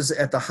 but this was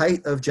at the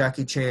height of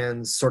Jackie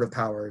Chan's sort of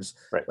powers.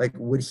 Right. Like,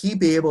 would he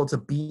be able to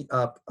beat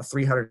up a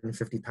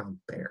 350-pound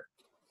bear?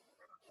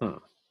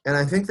 And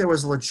I think there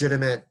was a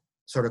legitimate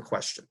sort of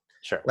question.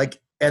 Sure.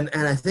 Like, and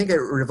I think it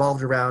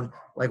revolved around,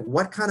 like,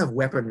 what kind of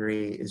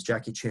weaponry is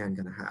Jackie Chan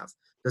going to have?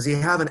 Does he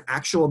have an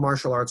actual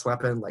martial arts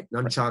weapon like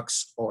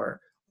nunchucks or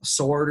a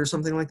sword or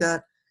something like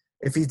that?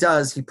 If he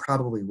does, he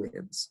probably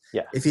wins.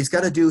 Yeah. If he's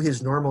got to do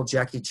his normal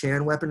Jackie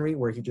Chan weaponry,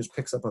 where he just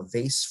picks up a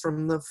vase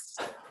from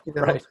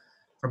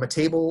from a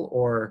table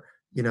or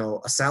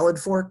a salad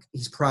fork,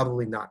 he's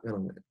probably not going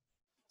to win.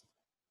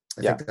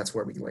 I think that's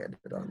where we landed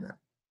on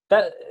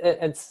that.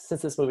 And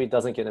since this movie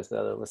doesn't get into the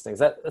other listings,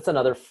 that's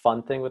another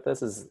fun thing with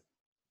this is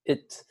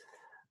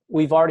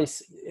we've already,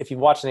 if you've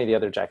watched any of the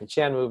other Jackie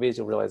Chan movies,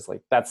 you'll realize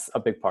like that's a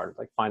big part,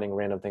 like finding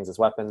random things as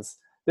weapons.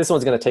 This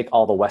one's going to take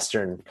all the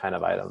Western kind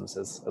of items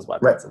as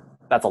weapons. Right. And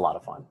that's a lot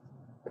of fun.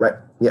 Right.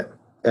 Yeah.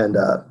 And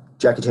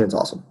Jackie Chan's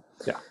awesome.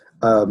 Yeah.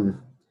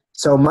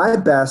 So my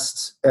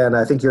best, and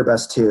I think your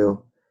best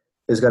too,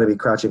 is going to be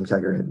Crouching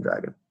Tiger, Hidden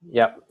Dragon.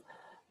 Yep.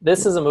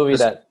 This is a movie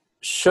that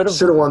should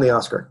have won the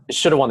Oscar. It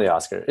should have won the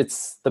Oscar.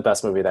 It's the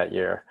best movie that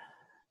year.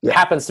 Yeah. It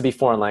happens to be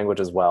foreign language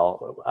as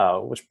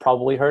well, which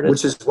probably hurt it.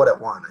 Which is what it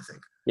won, I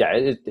think. Yeah,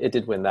 it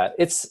did win that.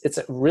 It's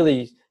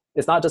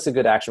not just a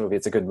good action movie,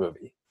 it's a good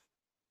movie.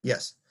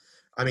 Yes.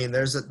 I mean,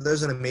 there's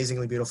an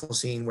amazingly beautiful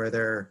scene where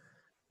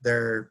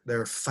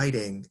they're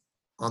fighting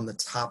on the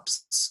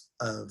tops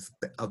of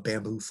a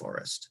bamboo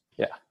forest.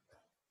 Yeah.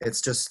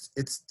 It's just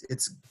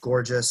it's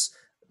gorgeous.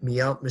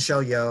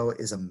 Michelle Yeoh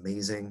is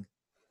amazing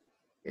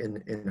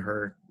in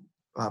her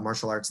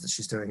martial arts that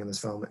she's doing in this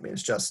film. I mean,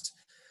 it's just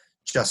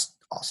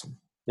awesome.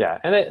 Yeah,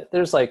 and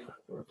there's like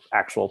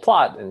actual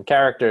plot and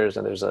characters,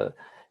 and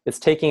it's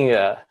taking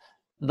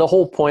the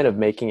whole point of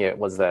making it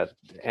was that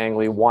Ang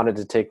Lee wanted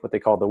to take what they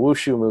call the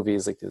wushu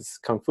movies, like these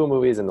kung fu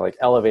movies, and like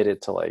elevate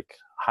it to like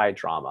high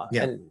drama.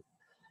 Yeah. And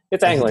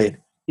it's Ang Lee.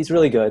 He's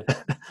really good.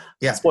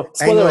 Yeah.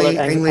 Spoiler alert,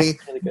 Ang Lee,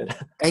 really good.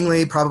 Ang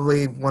Lee,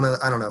 probably one of,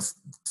 I don't know,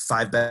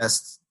 5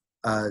 best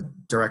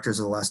directors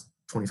of the last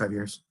 25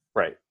 years.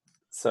 Right.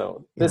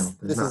 So this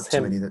is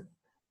him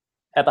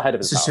at the height of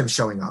his This is power. him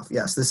showing off.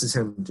 Yes, this is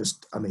him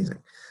just amazing.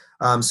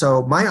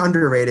 So my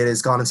underrated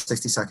is Gone in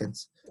 60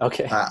 Seconds.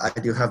 Okay. I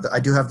do have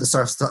the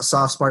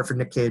soft spot for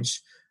Nick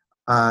Cage.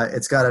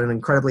 It's got an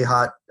incredibly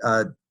hot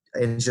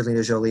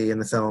Angelina Jolie in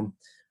the film.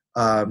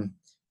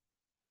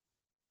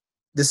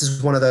 This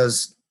is one of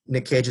those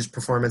Nick Cage's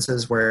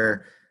performances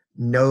where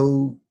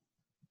no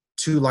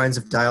 2 lines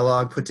of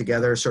dialogue put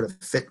together sort of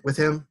fit with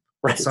him.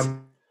 Right.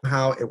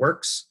 Somehow it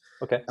works.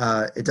 Okay.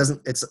 It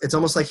doesn't. It's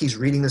almost like he's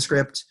reading the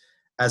script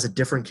as a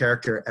different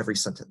character every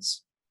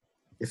sentence,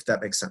 if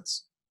that makes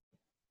sense.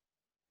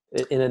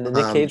 In a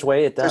Nick Cage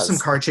way, it does. There's some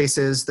car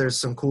chases. There's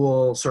some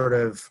cool sort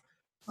of.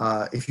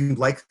 If you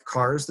like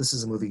cars, this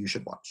is a movie you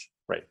should watch.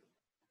 Right.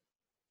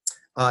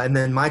 And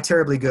then my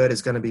terribly good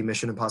is going to be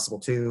Mission Impossible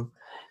 2.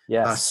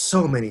 Yes.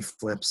 So many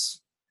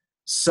flips,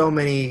 so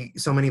many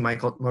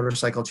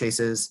motorcycle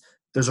chases.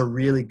 There's a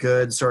really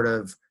good sort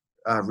of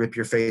rip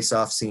your face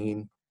off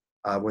scene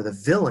where the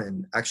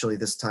villain actually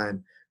this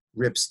time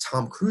rips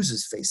Tom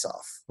Cruise's face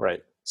off.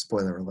 Right.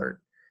 Spoiler alert.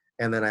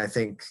 And then I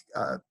think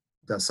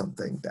does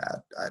something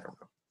bad. I don't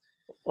know.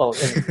 Well,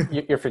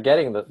 you're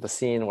forgetting the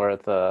scene where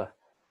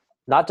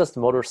not just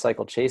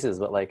motorcycle chases,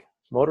 but like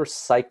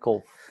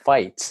motorcycle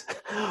fight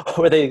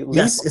where they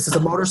Yes, it's a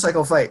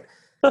motorcycle fight.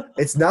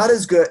 It's not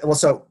as good. Well,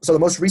 so the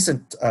most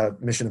recent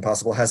Mission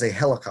Impossible has a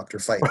helicopter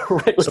fight,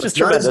 right, which so is it's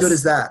not tremendous. as good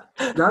as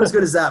that. Not as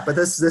good as that. But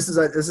this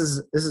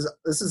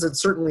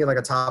is certainly like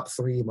a top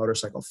 3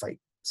 motorcycle fight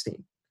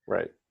scene,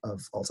 right,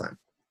 of all time.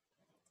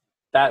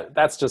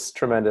 That's just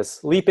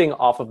tremendous. Leaping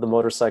off of the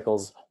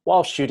motorcycles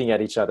while shooting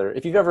at each other.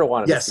 If you've ever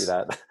wanted to see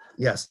that,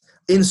 yes,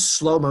 in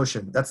slow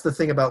motion. That's the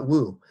thing about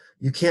Woo.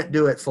 You can't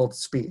do it full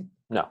speed.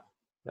 No.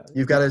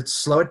 You've got to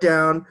slow it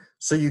down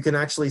so you can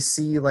actually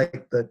see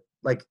like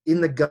in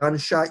the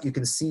gunshot, you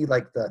can see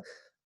like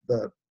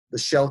the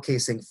shell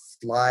casing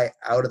fly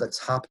out of the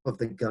top of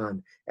the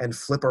gun and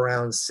flip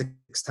around 6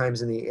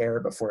 times in the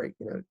air before it,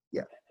 and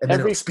then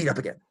it'll speed up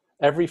again.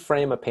 Every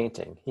frame a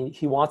painting.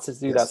 He wants to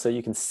do that so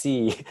you can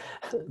see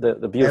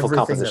the beautiful everything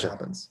composition. that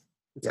happens.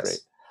 It's great.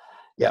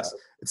 Yes,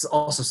 it's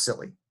also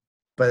silly,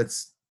 but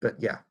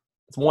yeah,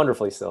 it's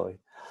wonderfully silly.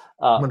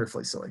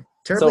 Wonderfully silly.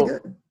 Terribly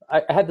good.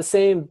 I had the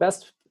same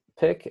best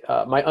pick.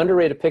 My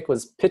underrated pick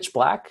was Pitch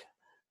Black.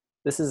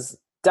 This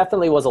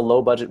definitely was a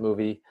low budget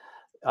movie.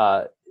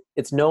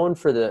 It's known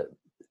for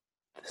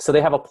so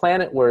they have a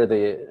planet where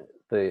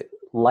the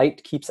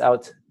light keeps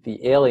out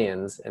the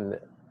aliens, and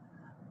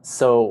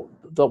so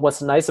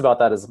what's nice about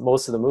that is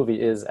most of the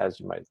movie is, as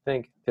you might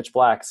think, pitch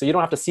black. So you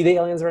don't have to see the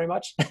aliens very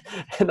much,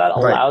 and that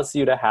allows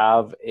you to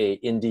have a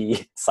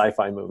indie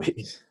sci-fi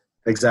movie.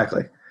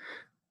 Exactly.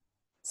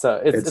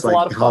 So it's like a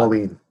lot of fun.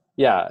 Halloween.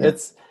 Yeah,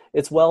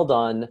 it's well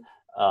done.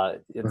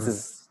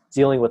 It's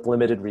dealing with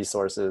limited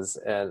resources,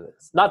 and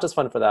it's not just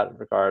fun for that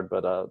regard,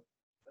 but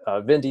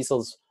Vin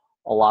Diesel's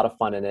a lot of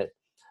fun in it.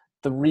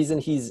 The reason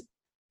he's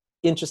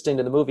interesting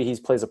to the movie, he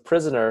plays a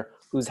prisoner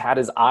who's had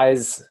his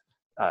eyes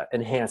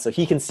enhanced so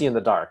he can see in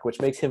the dark, which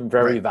makes him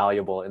very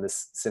valuable in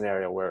this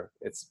scenario where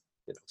it's,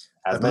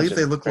 as I believe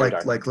they look like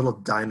dark. like little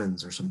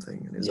diamonds or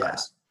something in his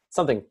eyes.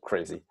 Something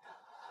crazy.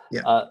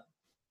 Yeah.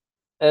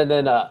 And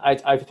then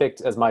I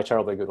picked as my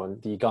terribly good one,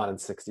 the Gone in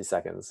 60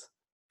 Seconds.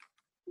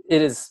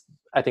 It is,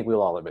 I think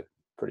we'll all admit,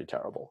 pretty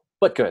terrible,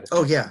 but good.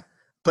 Oh yeah,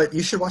 but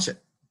you should watch it.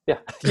 Yeah.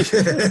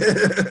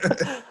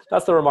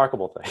 That's the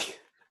remarkable thing.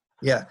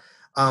 Yeah.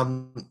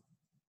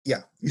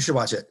 Yeah, you should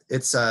watch it.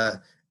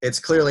 It's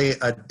clearly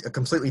a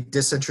completely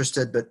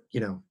disinterested, but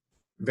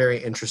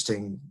very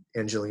interesting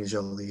Angelina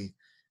Jolie.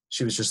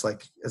 She was just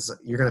like,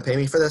 "You're going to pay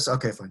me for this?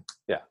 Okay, fine."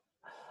 Yeah.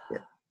 Yeah.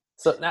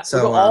 So now we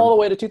go all the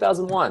way to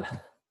 2001.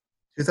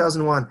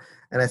 2001,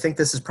 and I think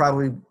this is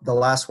probably the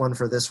last one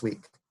for this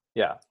week.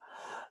 Yeah.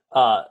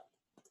 A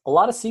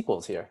lot of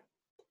sequels here.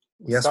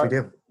 Yes, we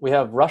do. We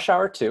have Rush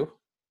Hour 2.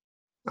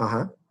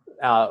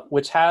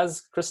 Which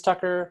has Chris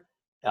Tucker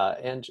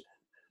and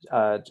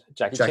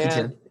Jackie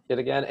Chan yet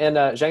again, and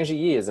Zhang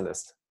Ziyi is in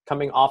this,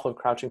 coming off of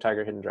Crouching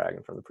Tiger, Hidden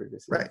Dragon from the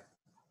previous year. Right,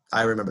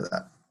 I remember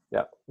that.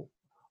 Yeah,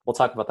 we'll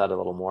talk about that a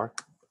little more.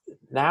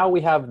 Now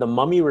we have The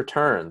Mummy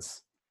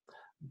Returns,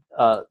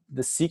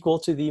 the sequel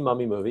to the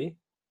Mummy movie.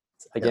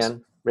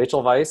 Again,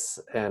 Rachel Weisz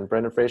and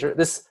Brendan Fraser.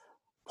 This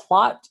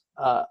plot,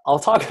 I'll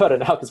talk about it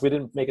now because we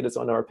didn't make it as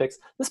one of our picks.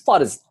 This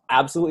plot is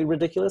absolutely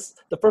ridiculous.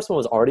 The first one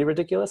was already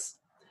ridiculous.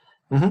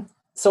 Mm-hmm.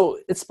 So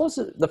it's supposed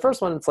to, the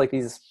first one, it's like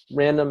these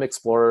random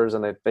explorers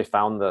and they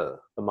found the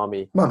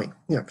mummy. Mummy,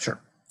 yeah, sure.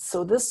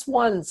 So this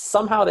one,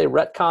 somehow they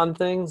retcon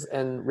things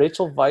and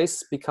Rachel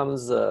Weisz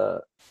becomes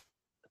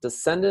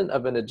descendant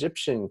of an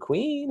Egyptian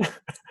queen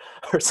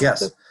or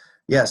something.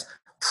 Yes.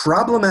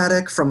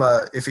 Problematic from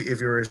if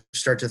you were to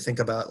start to think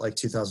about like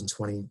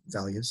 2020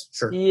 values.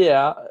 Sure.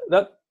 Yeah,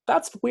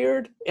 that's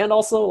weird. And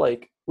also,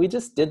 like, we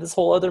just did this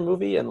whole other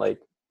movie, and like,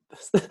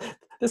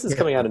 this is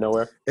coming out of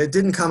nowhere. It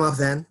didn't come up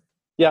then.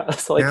 Yeah,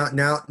 it's like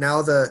now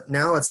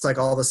it's like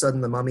all of a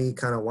sudden the mummy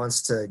kind of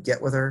wants to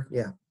get with her.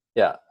 Yeah.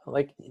 Yeah,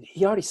 like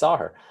he already saw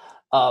her.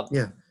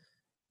 Yeah.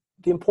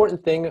 The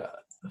important thing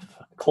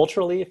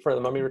culturally for The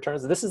Mummy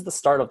Returns, this is the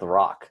start of The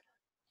Rock.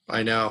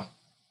 I know.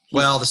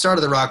 Well, the start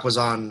of The Rock was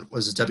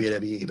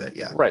WWE, but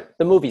yeah. Right,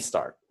 the movie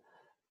start.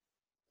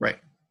 Right.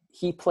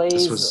 He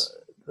plays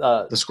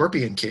the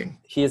Scorpion King.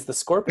 He is the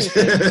Scorpion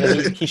King,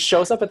 and he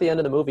shows up at the end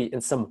of the movie in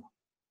some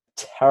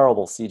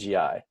terrible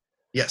CGI.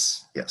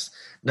 Yes.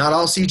 Not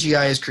all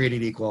CGI is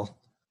created equal.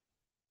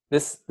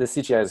 This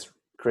CGI is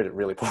created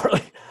really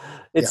poorly.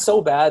 It's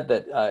so bad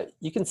that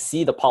you can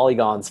see the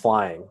polygons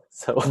flying.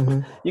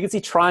 So you can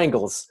see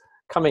triangles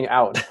coming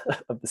out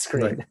of the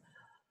screen, right.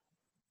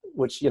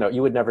 Which,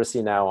 you would never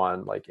see now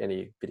on like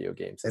any video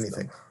game system.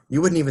 Anything.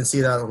 You wouldn't even see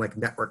that on like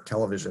network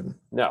television.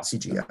 No.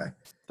 CGI.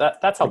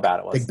 That's how bad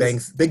it was.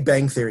 Big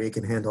Bang Theory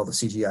can handle the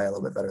CGI a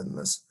little bit better than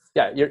this.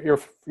 Yeah, your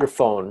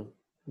phone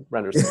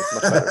renders things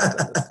much better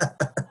than this.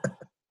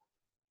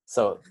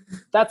 So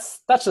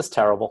that's just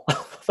terrible.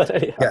 But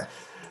anyhow. Yeah.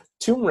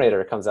 Tomb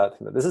Raider comes out.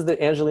 This is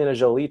the Angelina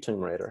Jolie Tomb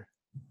Raider,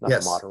 not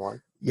the modern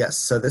one. Yes.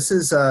 So this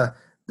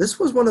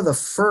was one of the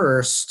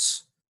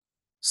first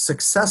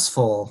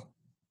successful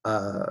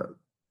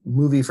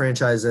movie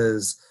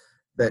franchises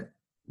that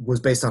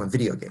was based on a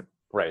video game.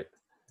 Right.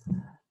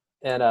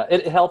 And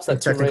it helps that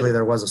technically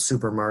there was a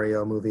Super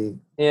Mario movie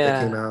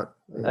that came out.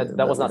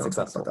 That was not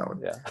successful. That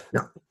one. Yeah.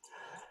 No.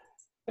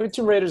 I mean,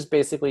 Tomb Raider is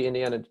basically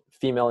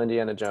female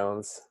Indiana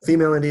Jones.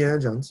 Female Indiana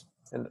Jones.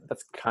 And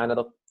that's kind of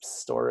the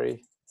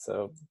story.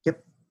 So.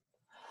 Yep.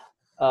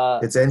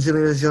 It's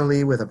Angelina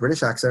Jolie with a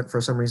British accent for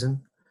some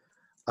reason.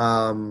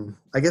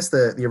 I guess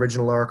the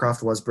original Lara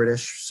Croft was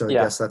British, so I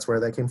guess that's where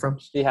that came from.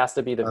 She has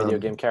to be the video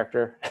game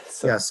character.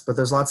 So. Yes, but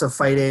there's lots of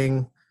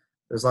fighting.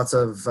 There's lots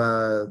of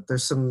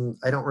there's some.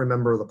 I don't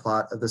remember the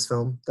plot of this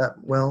film that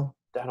well.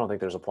 I don't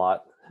think there's a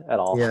plot at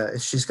all. Yeah,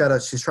 she's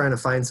trying to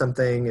find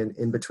something, and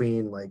in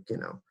between, like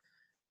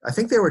I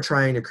think they were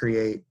trying to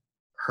create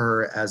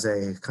her as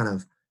a kind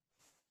of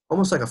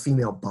almost like a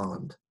female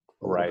Bond.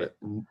 Right.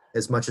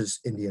 As much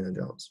as Indiana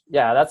Jones.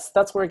 Yeah,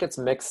 that's where it gets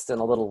mixed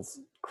and a little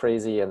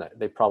crazy, and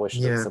they probably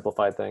should have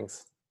simplified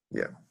things.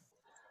 Yeah.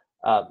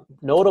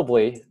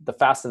 Notably, The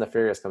Fast and the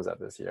Furious comes out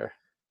this year.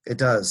 It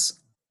does.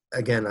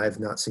 Again,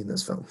 I've not seen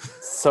this film.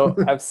 So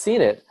I've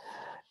seen it,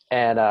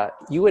 and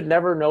you would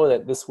never know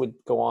that this would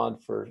go on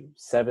for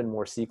 7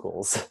 more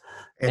sequels.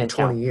 And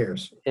 20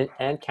 years.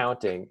 And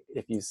counting,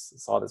 if you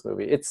saw this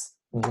movie. It's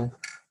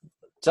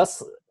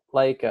just...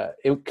 like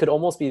it could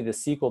almost be the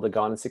sequel to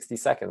Gone in 60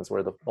 Seconds,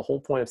 where the whole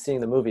point of seeing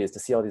the movie is to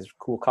see all these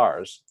cool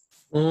cars.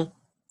 Mm-hmm.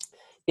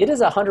 It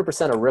is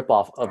 100% a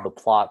ripoff of the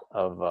plot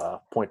of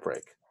Point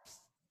Break.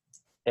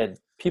 And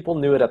people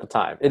knew it at the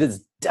time. It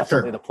is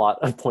definitely the plot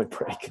of Point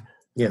Break.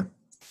 Yeah.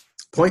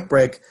 Point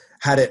Break,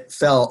 had it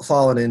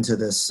fallen into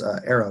this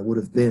era, would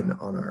have been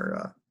on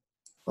our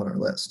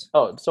list.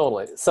 Oh,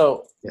 totally.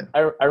 So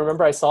I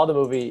remember I saw the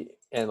movie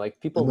and like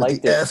people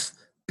liked it.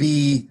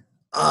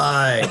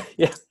 FBI.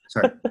 Yeah.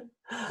 Sorry.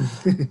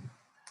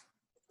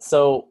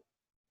 So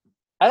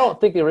I don't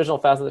think the original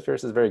Fast and the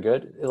Furious is very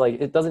good. Like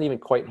it doesn't even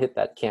quite hit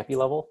that campy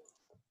level.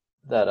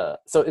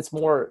 So it's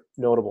more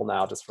notable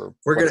now just for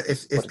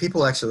if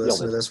people actually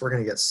listen to this, we're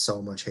gonna get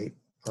so much hate.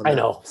 I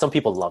know some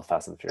people love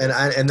Fast and the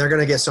Furious, and they're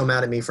gonna get so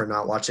mad at me for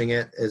not watching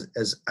it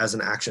as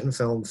an action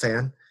film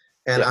fan.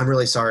 And I'm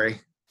really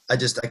sorry. I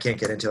can't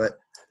get into it.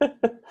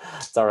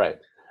 It's all right.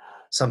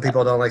 Some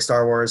people don't like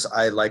Star Wars.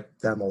 I like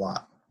them a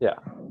lot. Yeah.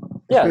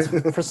 Yeah,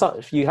 for some,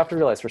 you have to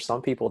realize for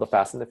some people, The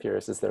Fast and the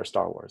Furious is their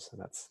Star Wars,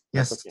 and that's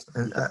okay.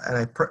 And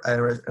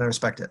I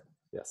respect it.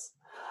 Yes.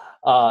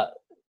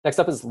 Next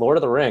up is Lord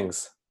of the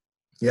Rings.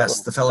 Yes,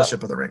 The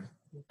Fellowship of the Ring.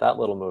 That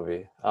little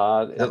movie.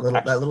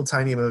 That little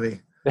tiny movie.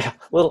 Yeah,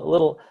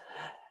 little.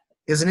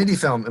 It's an indie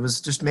film. It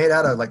was just made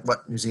out of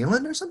New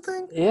Zealand or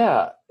something.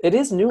 Yeah, it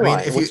is New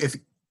Line. If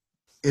it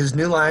is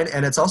New Line,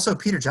 and it's also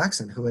Peter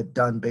Jackson, who had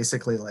done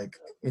basically like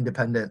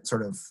independent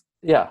sort of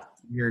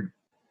weird.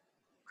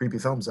 Creepy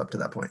films up to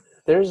that point.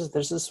 There's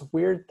this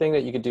weird thing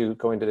that you could do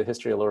going to the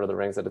history of Lord of the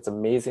Rings that it's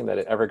amazing that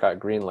it ever got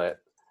greenlit.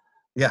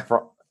 Yeah.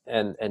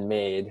 And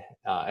made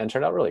and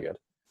turned out really good.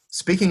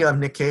 Speaking of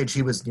Nick Cage,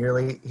 he was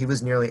nearly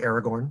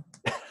Aragorn.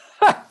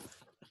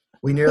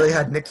 We nearly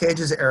had Nick Cage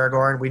as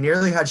Aragorn. We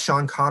nearly had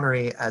Sean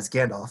Connery as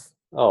Gandalf.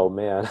 Oh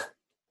man.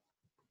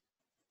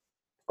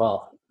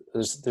 Well,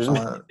 there's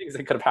many things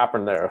that could have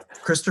happened there.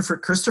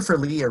 Christopher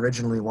Lee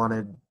originally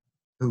wanted,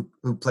 who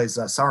plays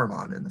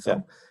Saruman in the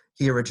film. Yeah.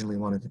 He originally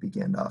wanted to be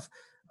Gandalf.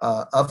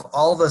 Of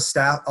all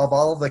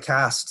the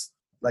cast,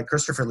 like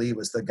Christopher Lee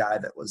was the guy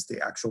that was the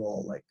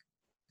actual like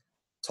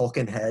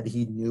Tolkien head.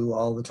 He knew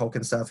all the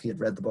Tolkien stuff. He had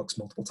read the books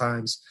multiple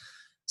times.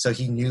 so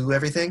he knew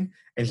everything,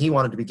 and he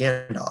wanted to be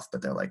Gandalf,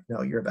 but they're like,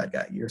 no, you're a bad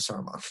guy. You're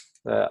Saruman.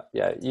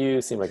 Yeah,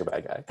 you seem like a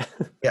bad guy.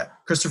 Yeah,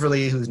 Christopher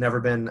Lee, who's never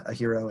been a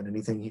hero in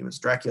anything. He was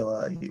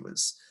Dracula. He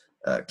was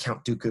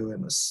Count Dooku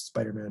in the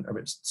Spider-Man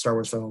or Star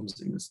Wars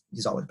films.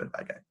 He's always been a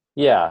bad guy.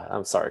 Yeah,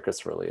 I'm sorry,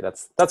 Christopher Lee.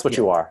 That's what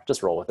you are.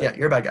 Just roll with it. Yeah,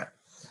 you're a bad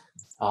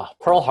guy.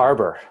 Pearl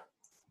Harbor.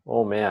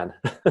 Oh man.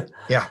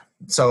 Yeah.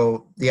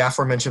 So the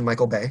aforementioned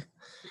Michael Bay.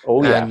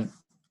 Oh yeah. And,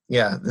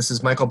 yeah, this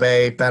is Michael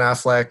Bay, Ben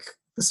Affleck.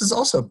 This is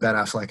also Ben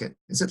Affleck.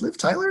 Is it Liv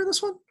Tyler in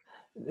this one?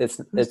 This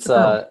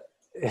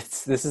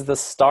is the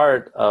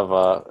start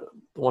of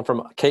one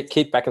from Kate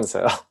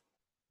Beckinsale.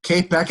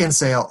 Kate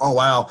Beckinsale. Oh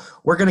wow,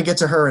 we're gonna get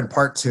to her in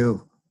part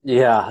 2.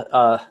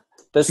 Yeah.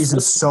 She's in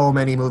so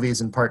many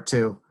movies in part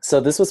 2. So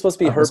this was supposed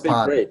to be her big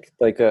break.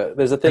 Like,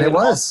 there's a thing. And it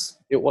was.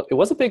 It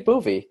was a big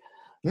movie.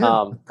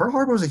 Yeah, Pearl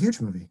Harbor was a huge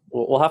movie.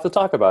 We'll have to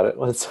talk about it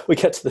once we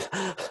get to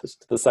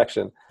the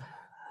section.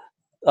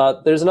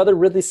 There's another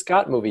Ridley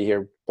Scott movie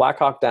here, Black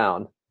Hawk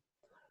Down.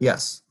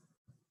 Yes.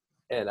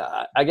 And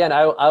again,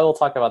 I will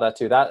talk about that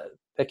too. That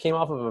came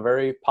off of a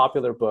very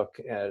popular book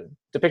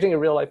depicting a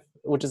real life,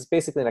 which is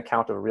basically an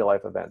account of a real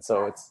life event.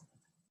 So it's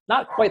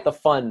not quite the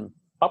fun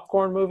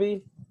popcorn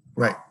movie,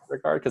 right?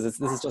 Regard, because this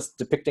is just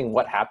depicting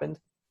what happened.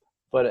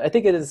 But I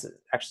think it is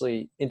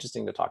actually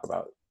interesting to talk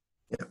about.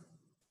 Yeah.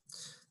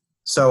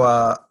 So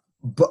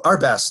our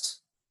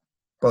best,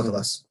 both of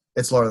us,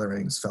 it's Lord of the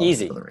Rings.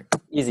 Easy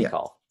Yeah.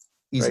 Call.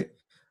 Easy.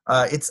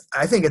 Right?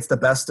 I think it's the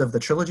best of the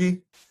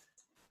trilogy.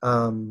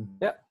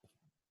 Yeah.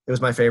 It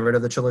was my favorite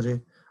of the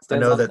trilogy. I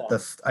know that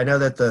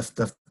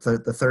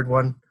the third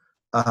one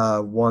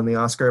won the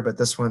Oscar, but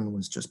this one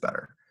was just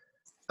better.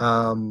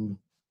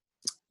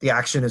 The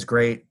action is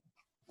great.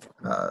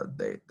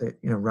 They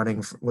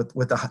running with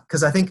the,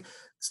 because I think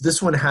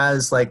this one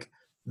has like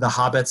the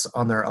hobbits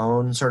on their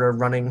own sort of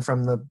running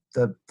from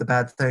the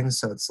bad things.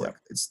 So it's like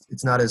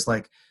it's not as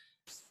like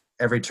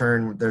every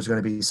turn there's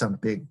going to be some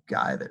big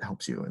guy that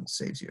helps you and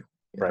saves you.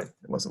 Right.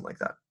 It wasn't like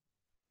that.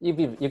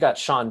 You got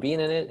Sean Bean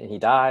in it, and he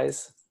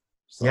dies.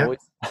 So yeah. Always,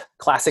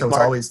 classic. So it's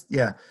Mark. always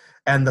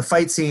and the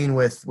fight scene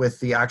with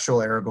the actual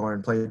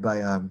Aragorn played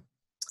by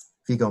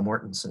Viggo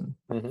Mortensen.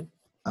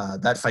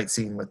 Mm-hmm. That fight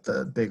scene with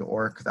the big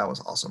orc, that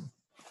was awesome.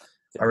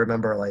 Yeah. I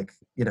remember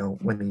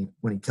when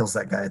he kills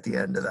that guy at the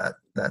end of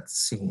that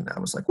scene, I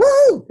was like,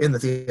 woo, in the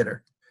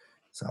theater.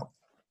 So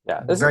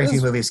yeah, very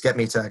few movies get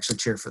me to actually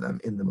cheer for them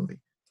in the movie.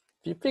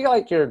 If you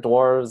like your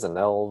dwarves and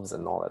elves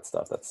and all that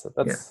stuff, that's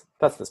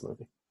this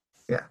movie.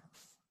 Yeah.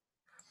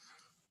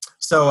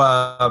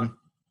 So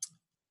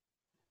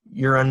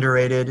you're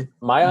underrated.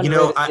 My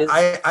underrated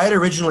I had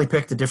originally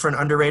picked a different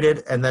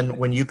underrated, and then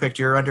when you picked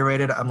your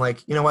underrated, I'm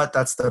like, you know what,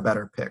 that's the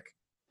better pick.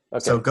 Okay.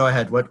 So go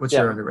ahead. What's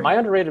your underrated? My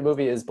underrated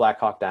movie is Black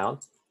Hawk Down.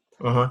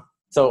 Uh-huh.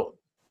 So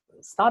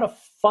it's not a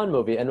fun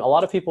movie, and a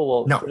lot of people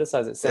will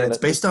criticize it, saying it's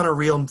based on a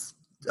real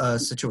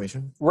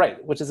situation.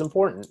 Right, which is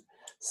important.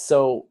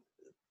 So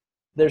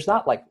there's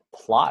not like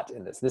plot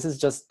in this. This is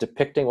just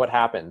depicting what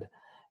happened.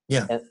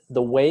 Yeah. And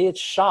the way it's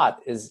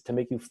shot is to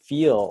make you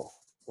feel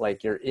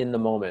like you're in the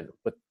moment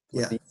what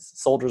these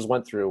soldiers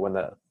went through when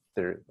the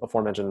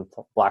aforementioned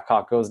Black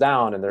Hawk goes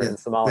down and they're in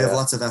Somalia. We have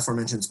lots of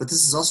aforementions, but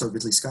this is also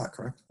Ridley Scott,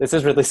 correct? This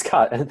is Ridley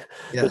Scott. And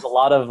there's a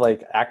lot of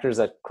like actors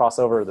that cross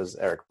over. There's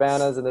Eric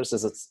Bana's and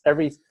there's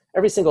every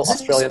single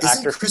Australian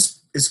actor.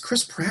 Is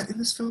Chris Pratt in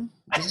this film?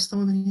 Is this the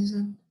one that he's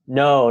in?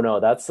 No,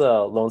 that's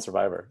Lone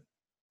Survivor.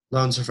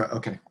 Lone Survivor,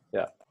 okay.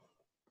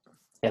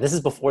 Yeah, this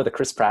is before the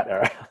Chris Pratt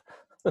era.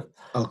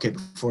 Okay,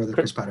 before the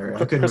Chris Pratt era.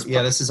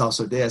 This is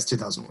also, it's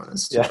 2001.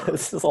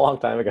 This is a long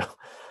time ago.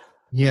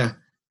 Yeah,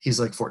 he's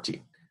like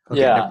 14. Okay,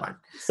 yeah. never mind.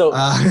 So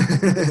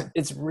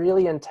it's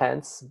really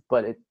intense,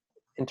 but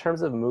in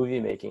terms of movie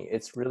making,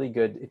 it's really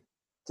good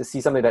to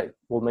see something that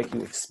will make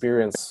you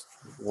experience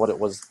what it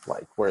was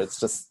like, where it's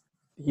just,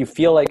 you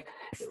feel like,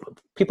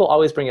 people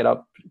always bring it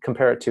up,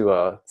 compare it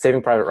to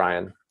Saving Private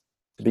Ryan,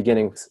 the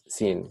beginning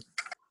scene,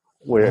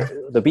 where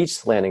the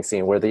beach landing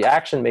scene, where the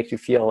action makes you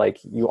feel like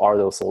you are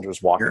those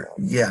soldiers walking.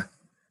 Yeah.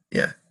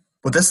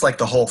 Well, this, like,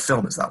 the whole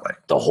film is that way.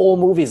 The whole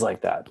movie's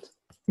like that.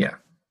 Yeah.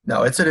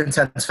 No, it's an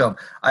intense film.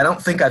 I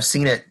don't think I've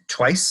seen it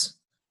twice.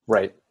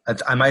 Right.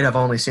 I might have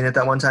only seen it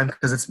that one time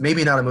because it's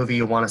maybe not a movie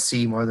you want to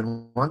see more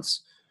than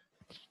once.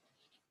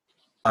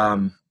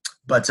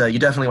 But you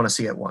definitely want to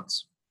see it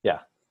once. Yeah,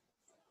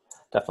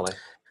 definitely.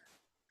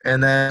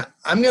 And then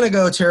I'm going to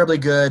go terribly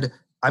good.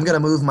 I'm going to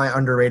move my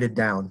underrated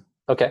down.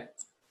 Okay.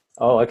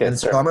 Oh, okay. And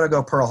so I'm going to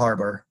go Pearl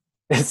Harbor.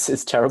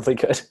 It's terribly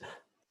good.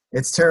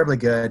 It's terribly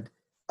good.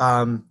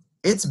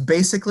 It's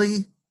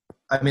basically,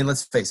 I mean,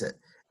 let's face it.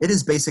 It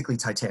is basically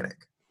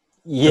Titanic.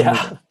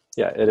 Yeah.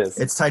 Yeah, it is.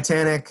 It's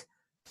Titanic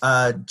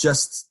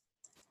just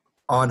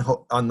on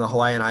the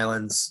Hawaiian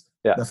Islands,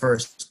 the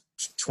first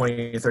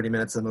 20 to 30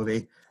 minutes of the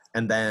movie,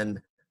 and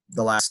then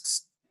the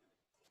last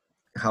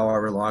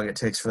however long it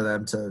takes for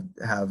them to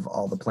have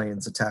all the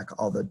planes attack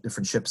all the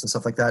different ships and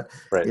stuff like that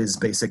is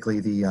basically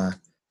the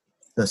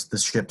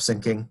ship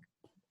sinking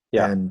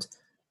and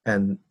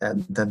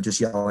them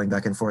just yelling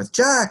back and forth,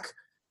 Jack,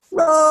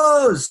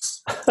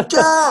 Rose,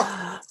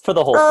 Jack, For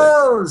the whole thing.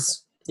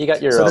 Rose. You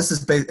got your. So this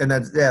is and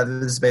then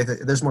this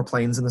is there's more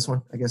planes in this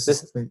one, I guess.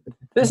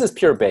 This is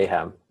pure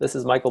Bayhem. This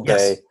is Michael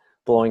Bay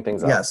blowing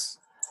things up. Yes.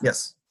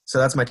 So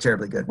that's my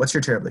terribly good. What's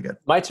your terribly good?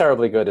 My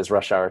terribly good is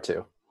Rush Hour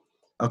 2.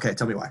 Okay,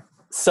 tell me why.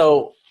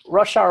 So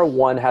Rush Hour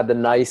 1 had the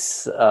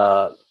nice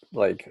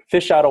like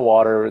fish out of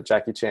water with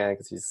Jackie Chan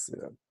because he's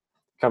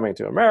coming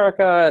to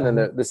America, and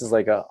then this is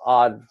like a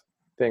odd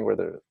thing where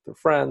they're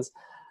friends.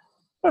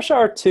 Rush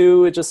Hour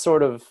 2, it just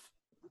sort of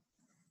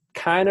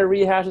kind of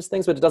rehashes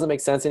things, but it doesn't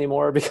make sense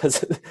anymore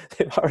because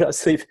they've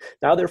already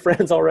now they're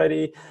friends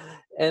already.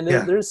 And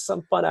there's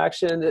some fun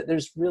action.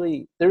 There's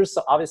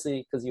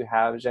obviously, because you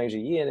have Zhang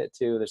Ziyi in it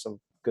too, there's some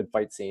good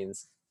fight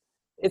scenes.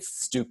 It's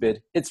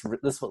stupid. It's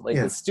this one,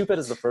 as stupid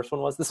as the first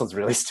one was. This one's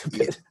really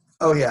stupid.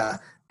 Oh yeah,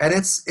 and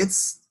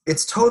it's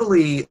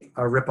totally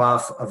a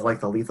ripoff of like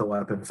the Lethal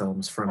Weapon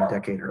films from a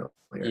decade earlier.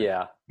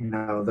 Yeah,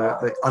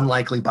 the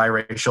unlikely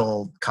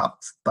biracial cop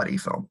buddy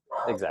film.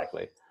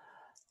 Exactly,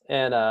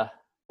 and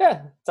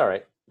it's all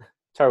right.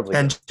 Terribly.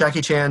 And good. Jackie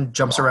Chan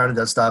jumps around and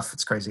does stuff.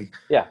 It's crazy.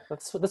 Yeah,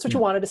 that's what you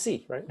wanted to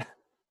see, right?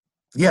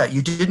 Yeah,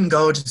 you didn't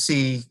go to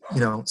see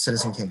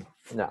Citizen Kane.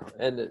 No,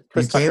 and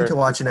you came to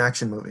watch an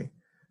action movie.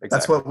 Exactly.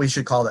 That's what we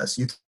should call this.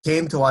 You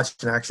came to watch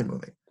an action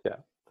movie. Yeah.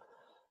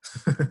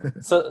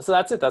 so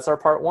that's it. That's our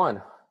part 1.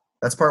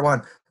 That's part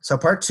 1. So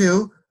part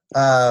 2,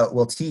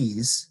 we'll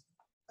tease.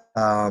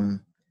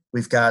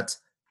 We've got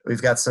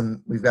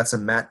some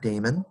Matt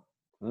Damon.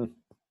 Mm.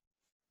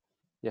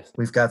 Yes.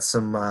 We've got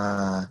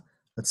some.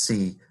 Let's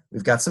see.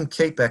 We've got some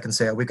Kate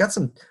Beckinsale. We've got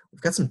some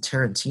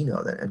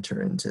Tarantino that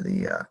enter into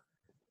the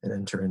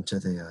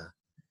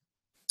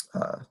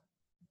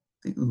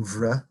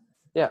oeuvre.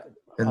 Yeah.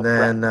 And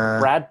then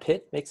Brad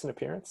Pitt makes an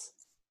appearance.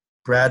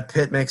 Brad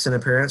Pitt makes an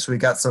appearance. We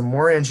got some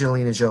more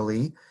Angelina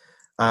Jolie,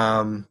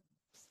 and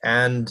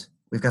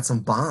we've got some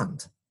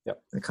Bond.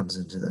 Yep. That comes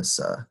into this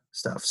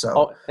stuff.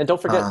 So. And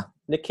don't forget,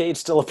 Nick Cage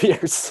still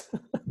appears.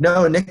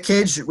 No, Nick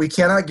Cage. We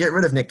cannot get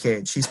rid of Nick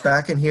Cage. He's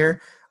back in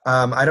here.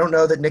 I don't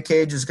know that Nick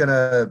Cage is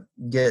gonna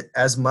get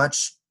as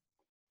much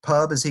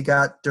pub as he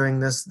got during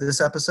this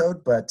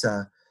episode, but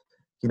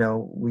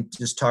we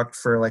just talked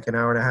for like an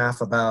hour and a half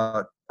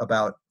about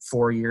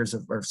 4 years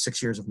or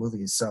 6 years of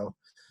movies. So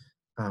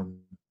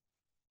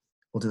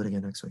we'll do it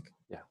again next week.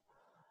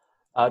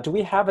 Yeah. Do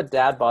we have a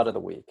dad bod of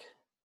the week?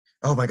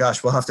 Oh my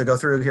gosh, we'll have to go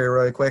through here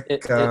really quick.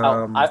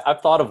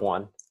 I've thought of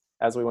one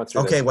as we went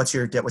through. Okay, this. what's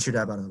your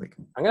dad bod of the week?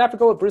 I'm gonna have to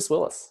go with Bruce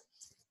Willis.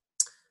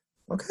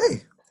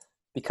 Okay.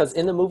 Because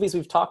in the movies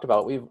we've talked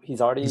about,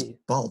 he's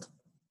bald.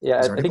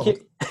 Yeah, I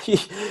think he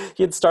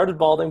had started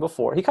balding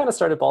before. He kind of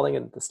started balding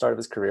at the start of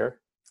his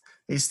career.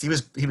 He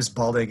was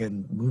balding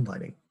in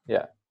Moonlighting.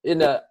 Yeah,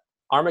 in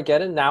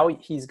Armageddon, now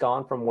he's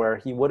gone from where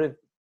he would have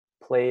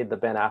played the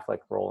Ben Affleck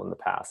role in the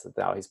past.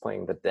 Now he's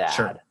playing the dad.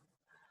 Sure.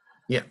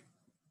 Yeah.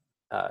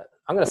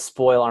 I'm going to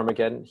spoil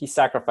Armageddon. He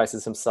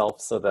sacrifices himself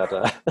so that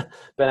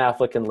Ben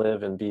Affleck can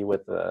live and be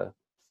with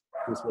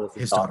Bruce Willis'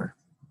 his daughter.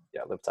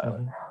 Yeah, Liv Tyler.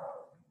 Mm-hmm.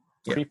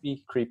 Yeah.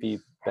 Creepy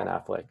Ben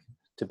Affleck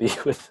to be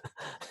with.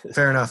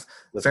 Fair enough.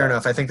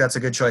 I think that's a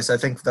good choice. I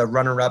think the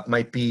runner-up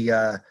might be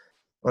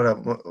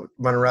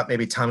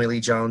maybe Tommy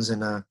Lee Jones in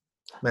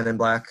Men in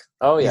Black.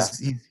 Oh yeah,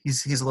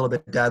 he's a little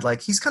bit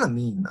dad-like. He's kind of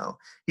mean though.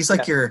 He's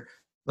like your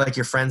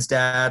friend's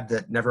dad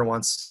that never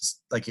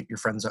wants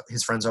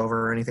his friends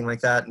over or anything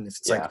like that. And if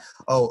it's like,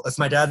 oh, if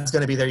my dad's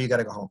gonna be there, you got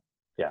to go home.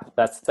 Yeah,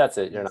 that's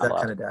it. You're not that allowed.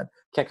 kind of dad.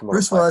 Can't come over.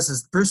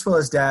 Bruce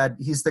Willis' dad.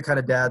 He's the kind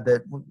of dad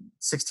that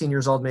 16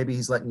 years old, maybe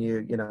he's letting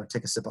you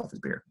take a sip off his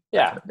beer.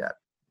 Yeah, kind of dad.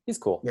 He's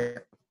cool. Yeah.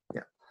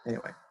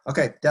 Anyway,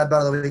 okay, dad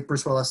bod of the week,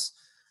 Bruce Willis.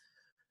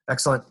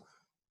 Excellent.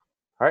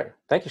 All right,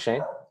 thank you,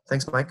 Shane.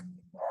 Thanks, Mike.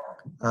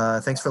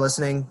 Thanks for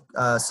listening.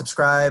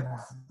 Subscribe,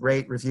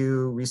 rate,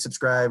 review,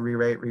 resubscribe,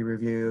 re-rate,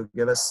 re-review.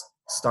 Give us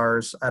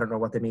stars. I don't know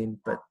what they mean,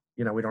 but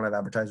we don't have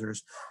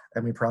advertisers,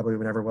 and we probably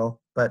never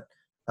will. But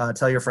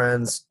tell your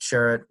friends,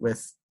 share it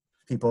with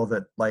people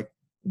that like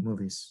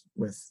movies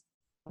with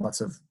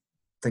lots of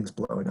things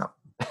blowing up.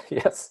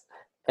 Yes,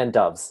 and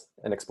doves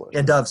and explosions.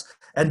 And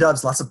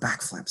doves. Lots of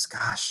backflips.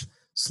 Gosh,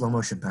 slow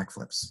motion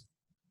backflips.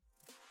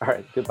 All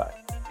right. Goodbye.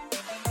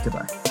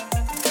 Goodbye.